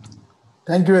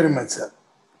 Thank you very much, sir.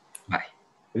 Bye.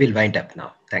 We'll wind up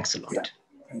now. Thanks a lot.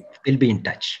 Yeah. We'll be in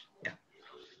touch. Yeah.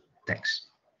 Thanks.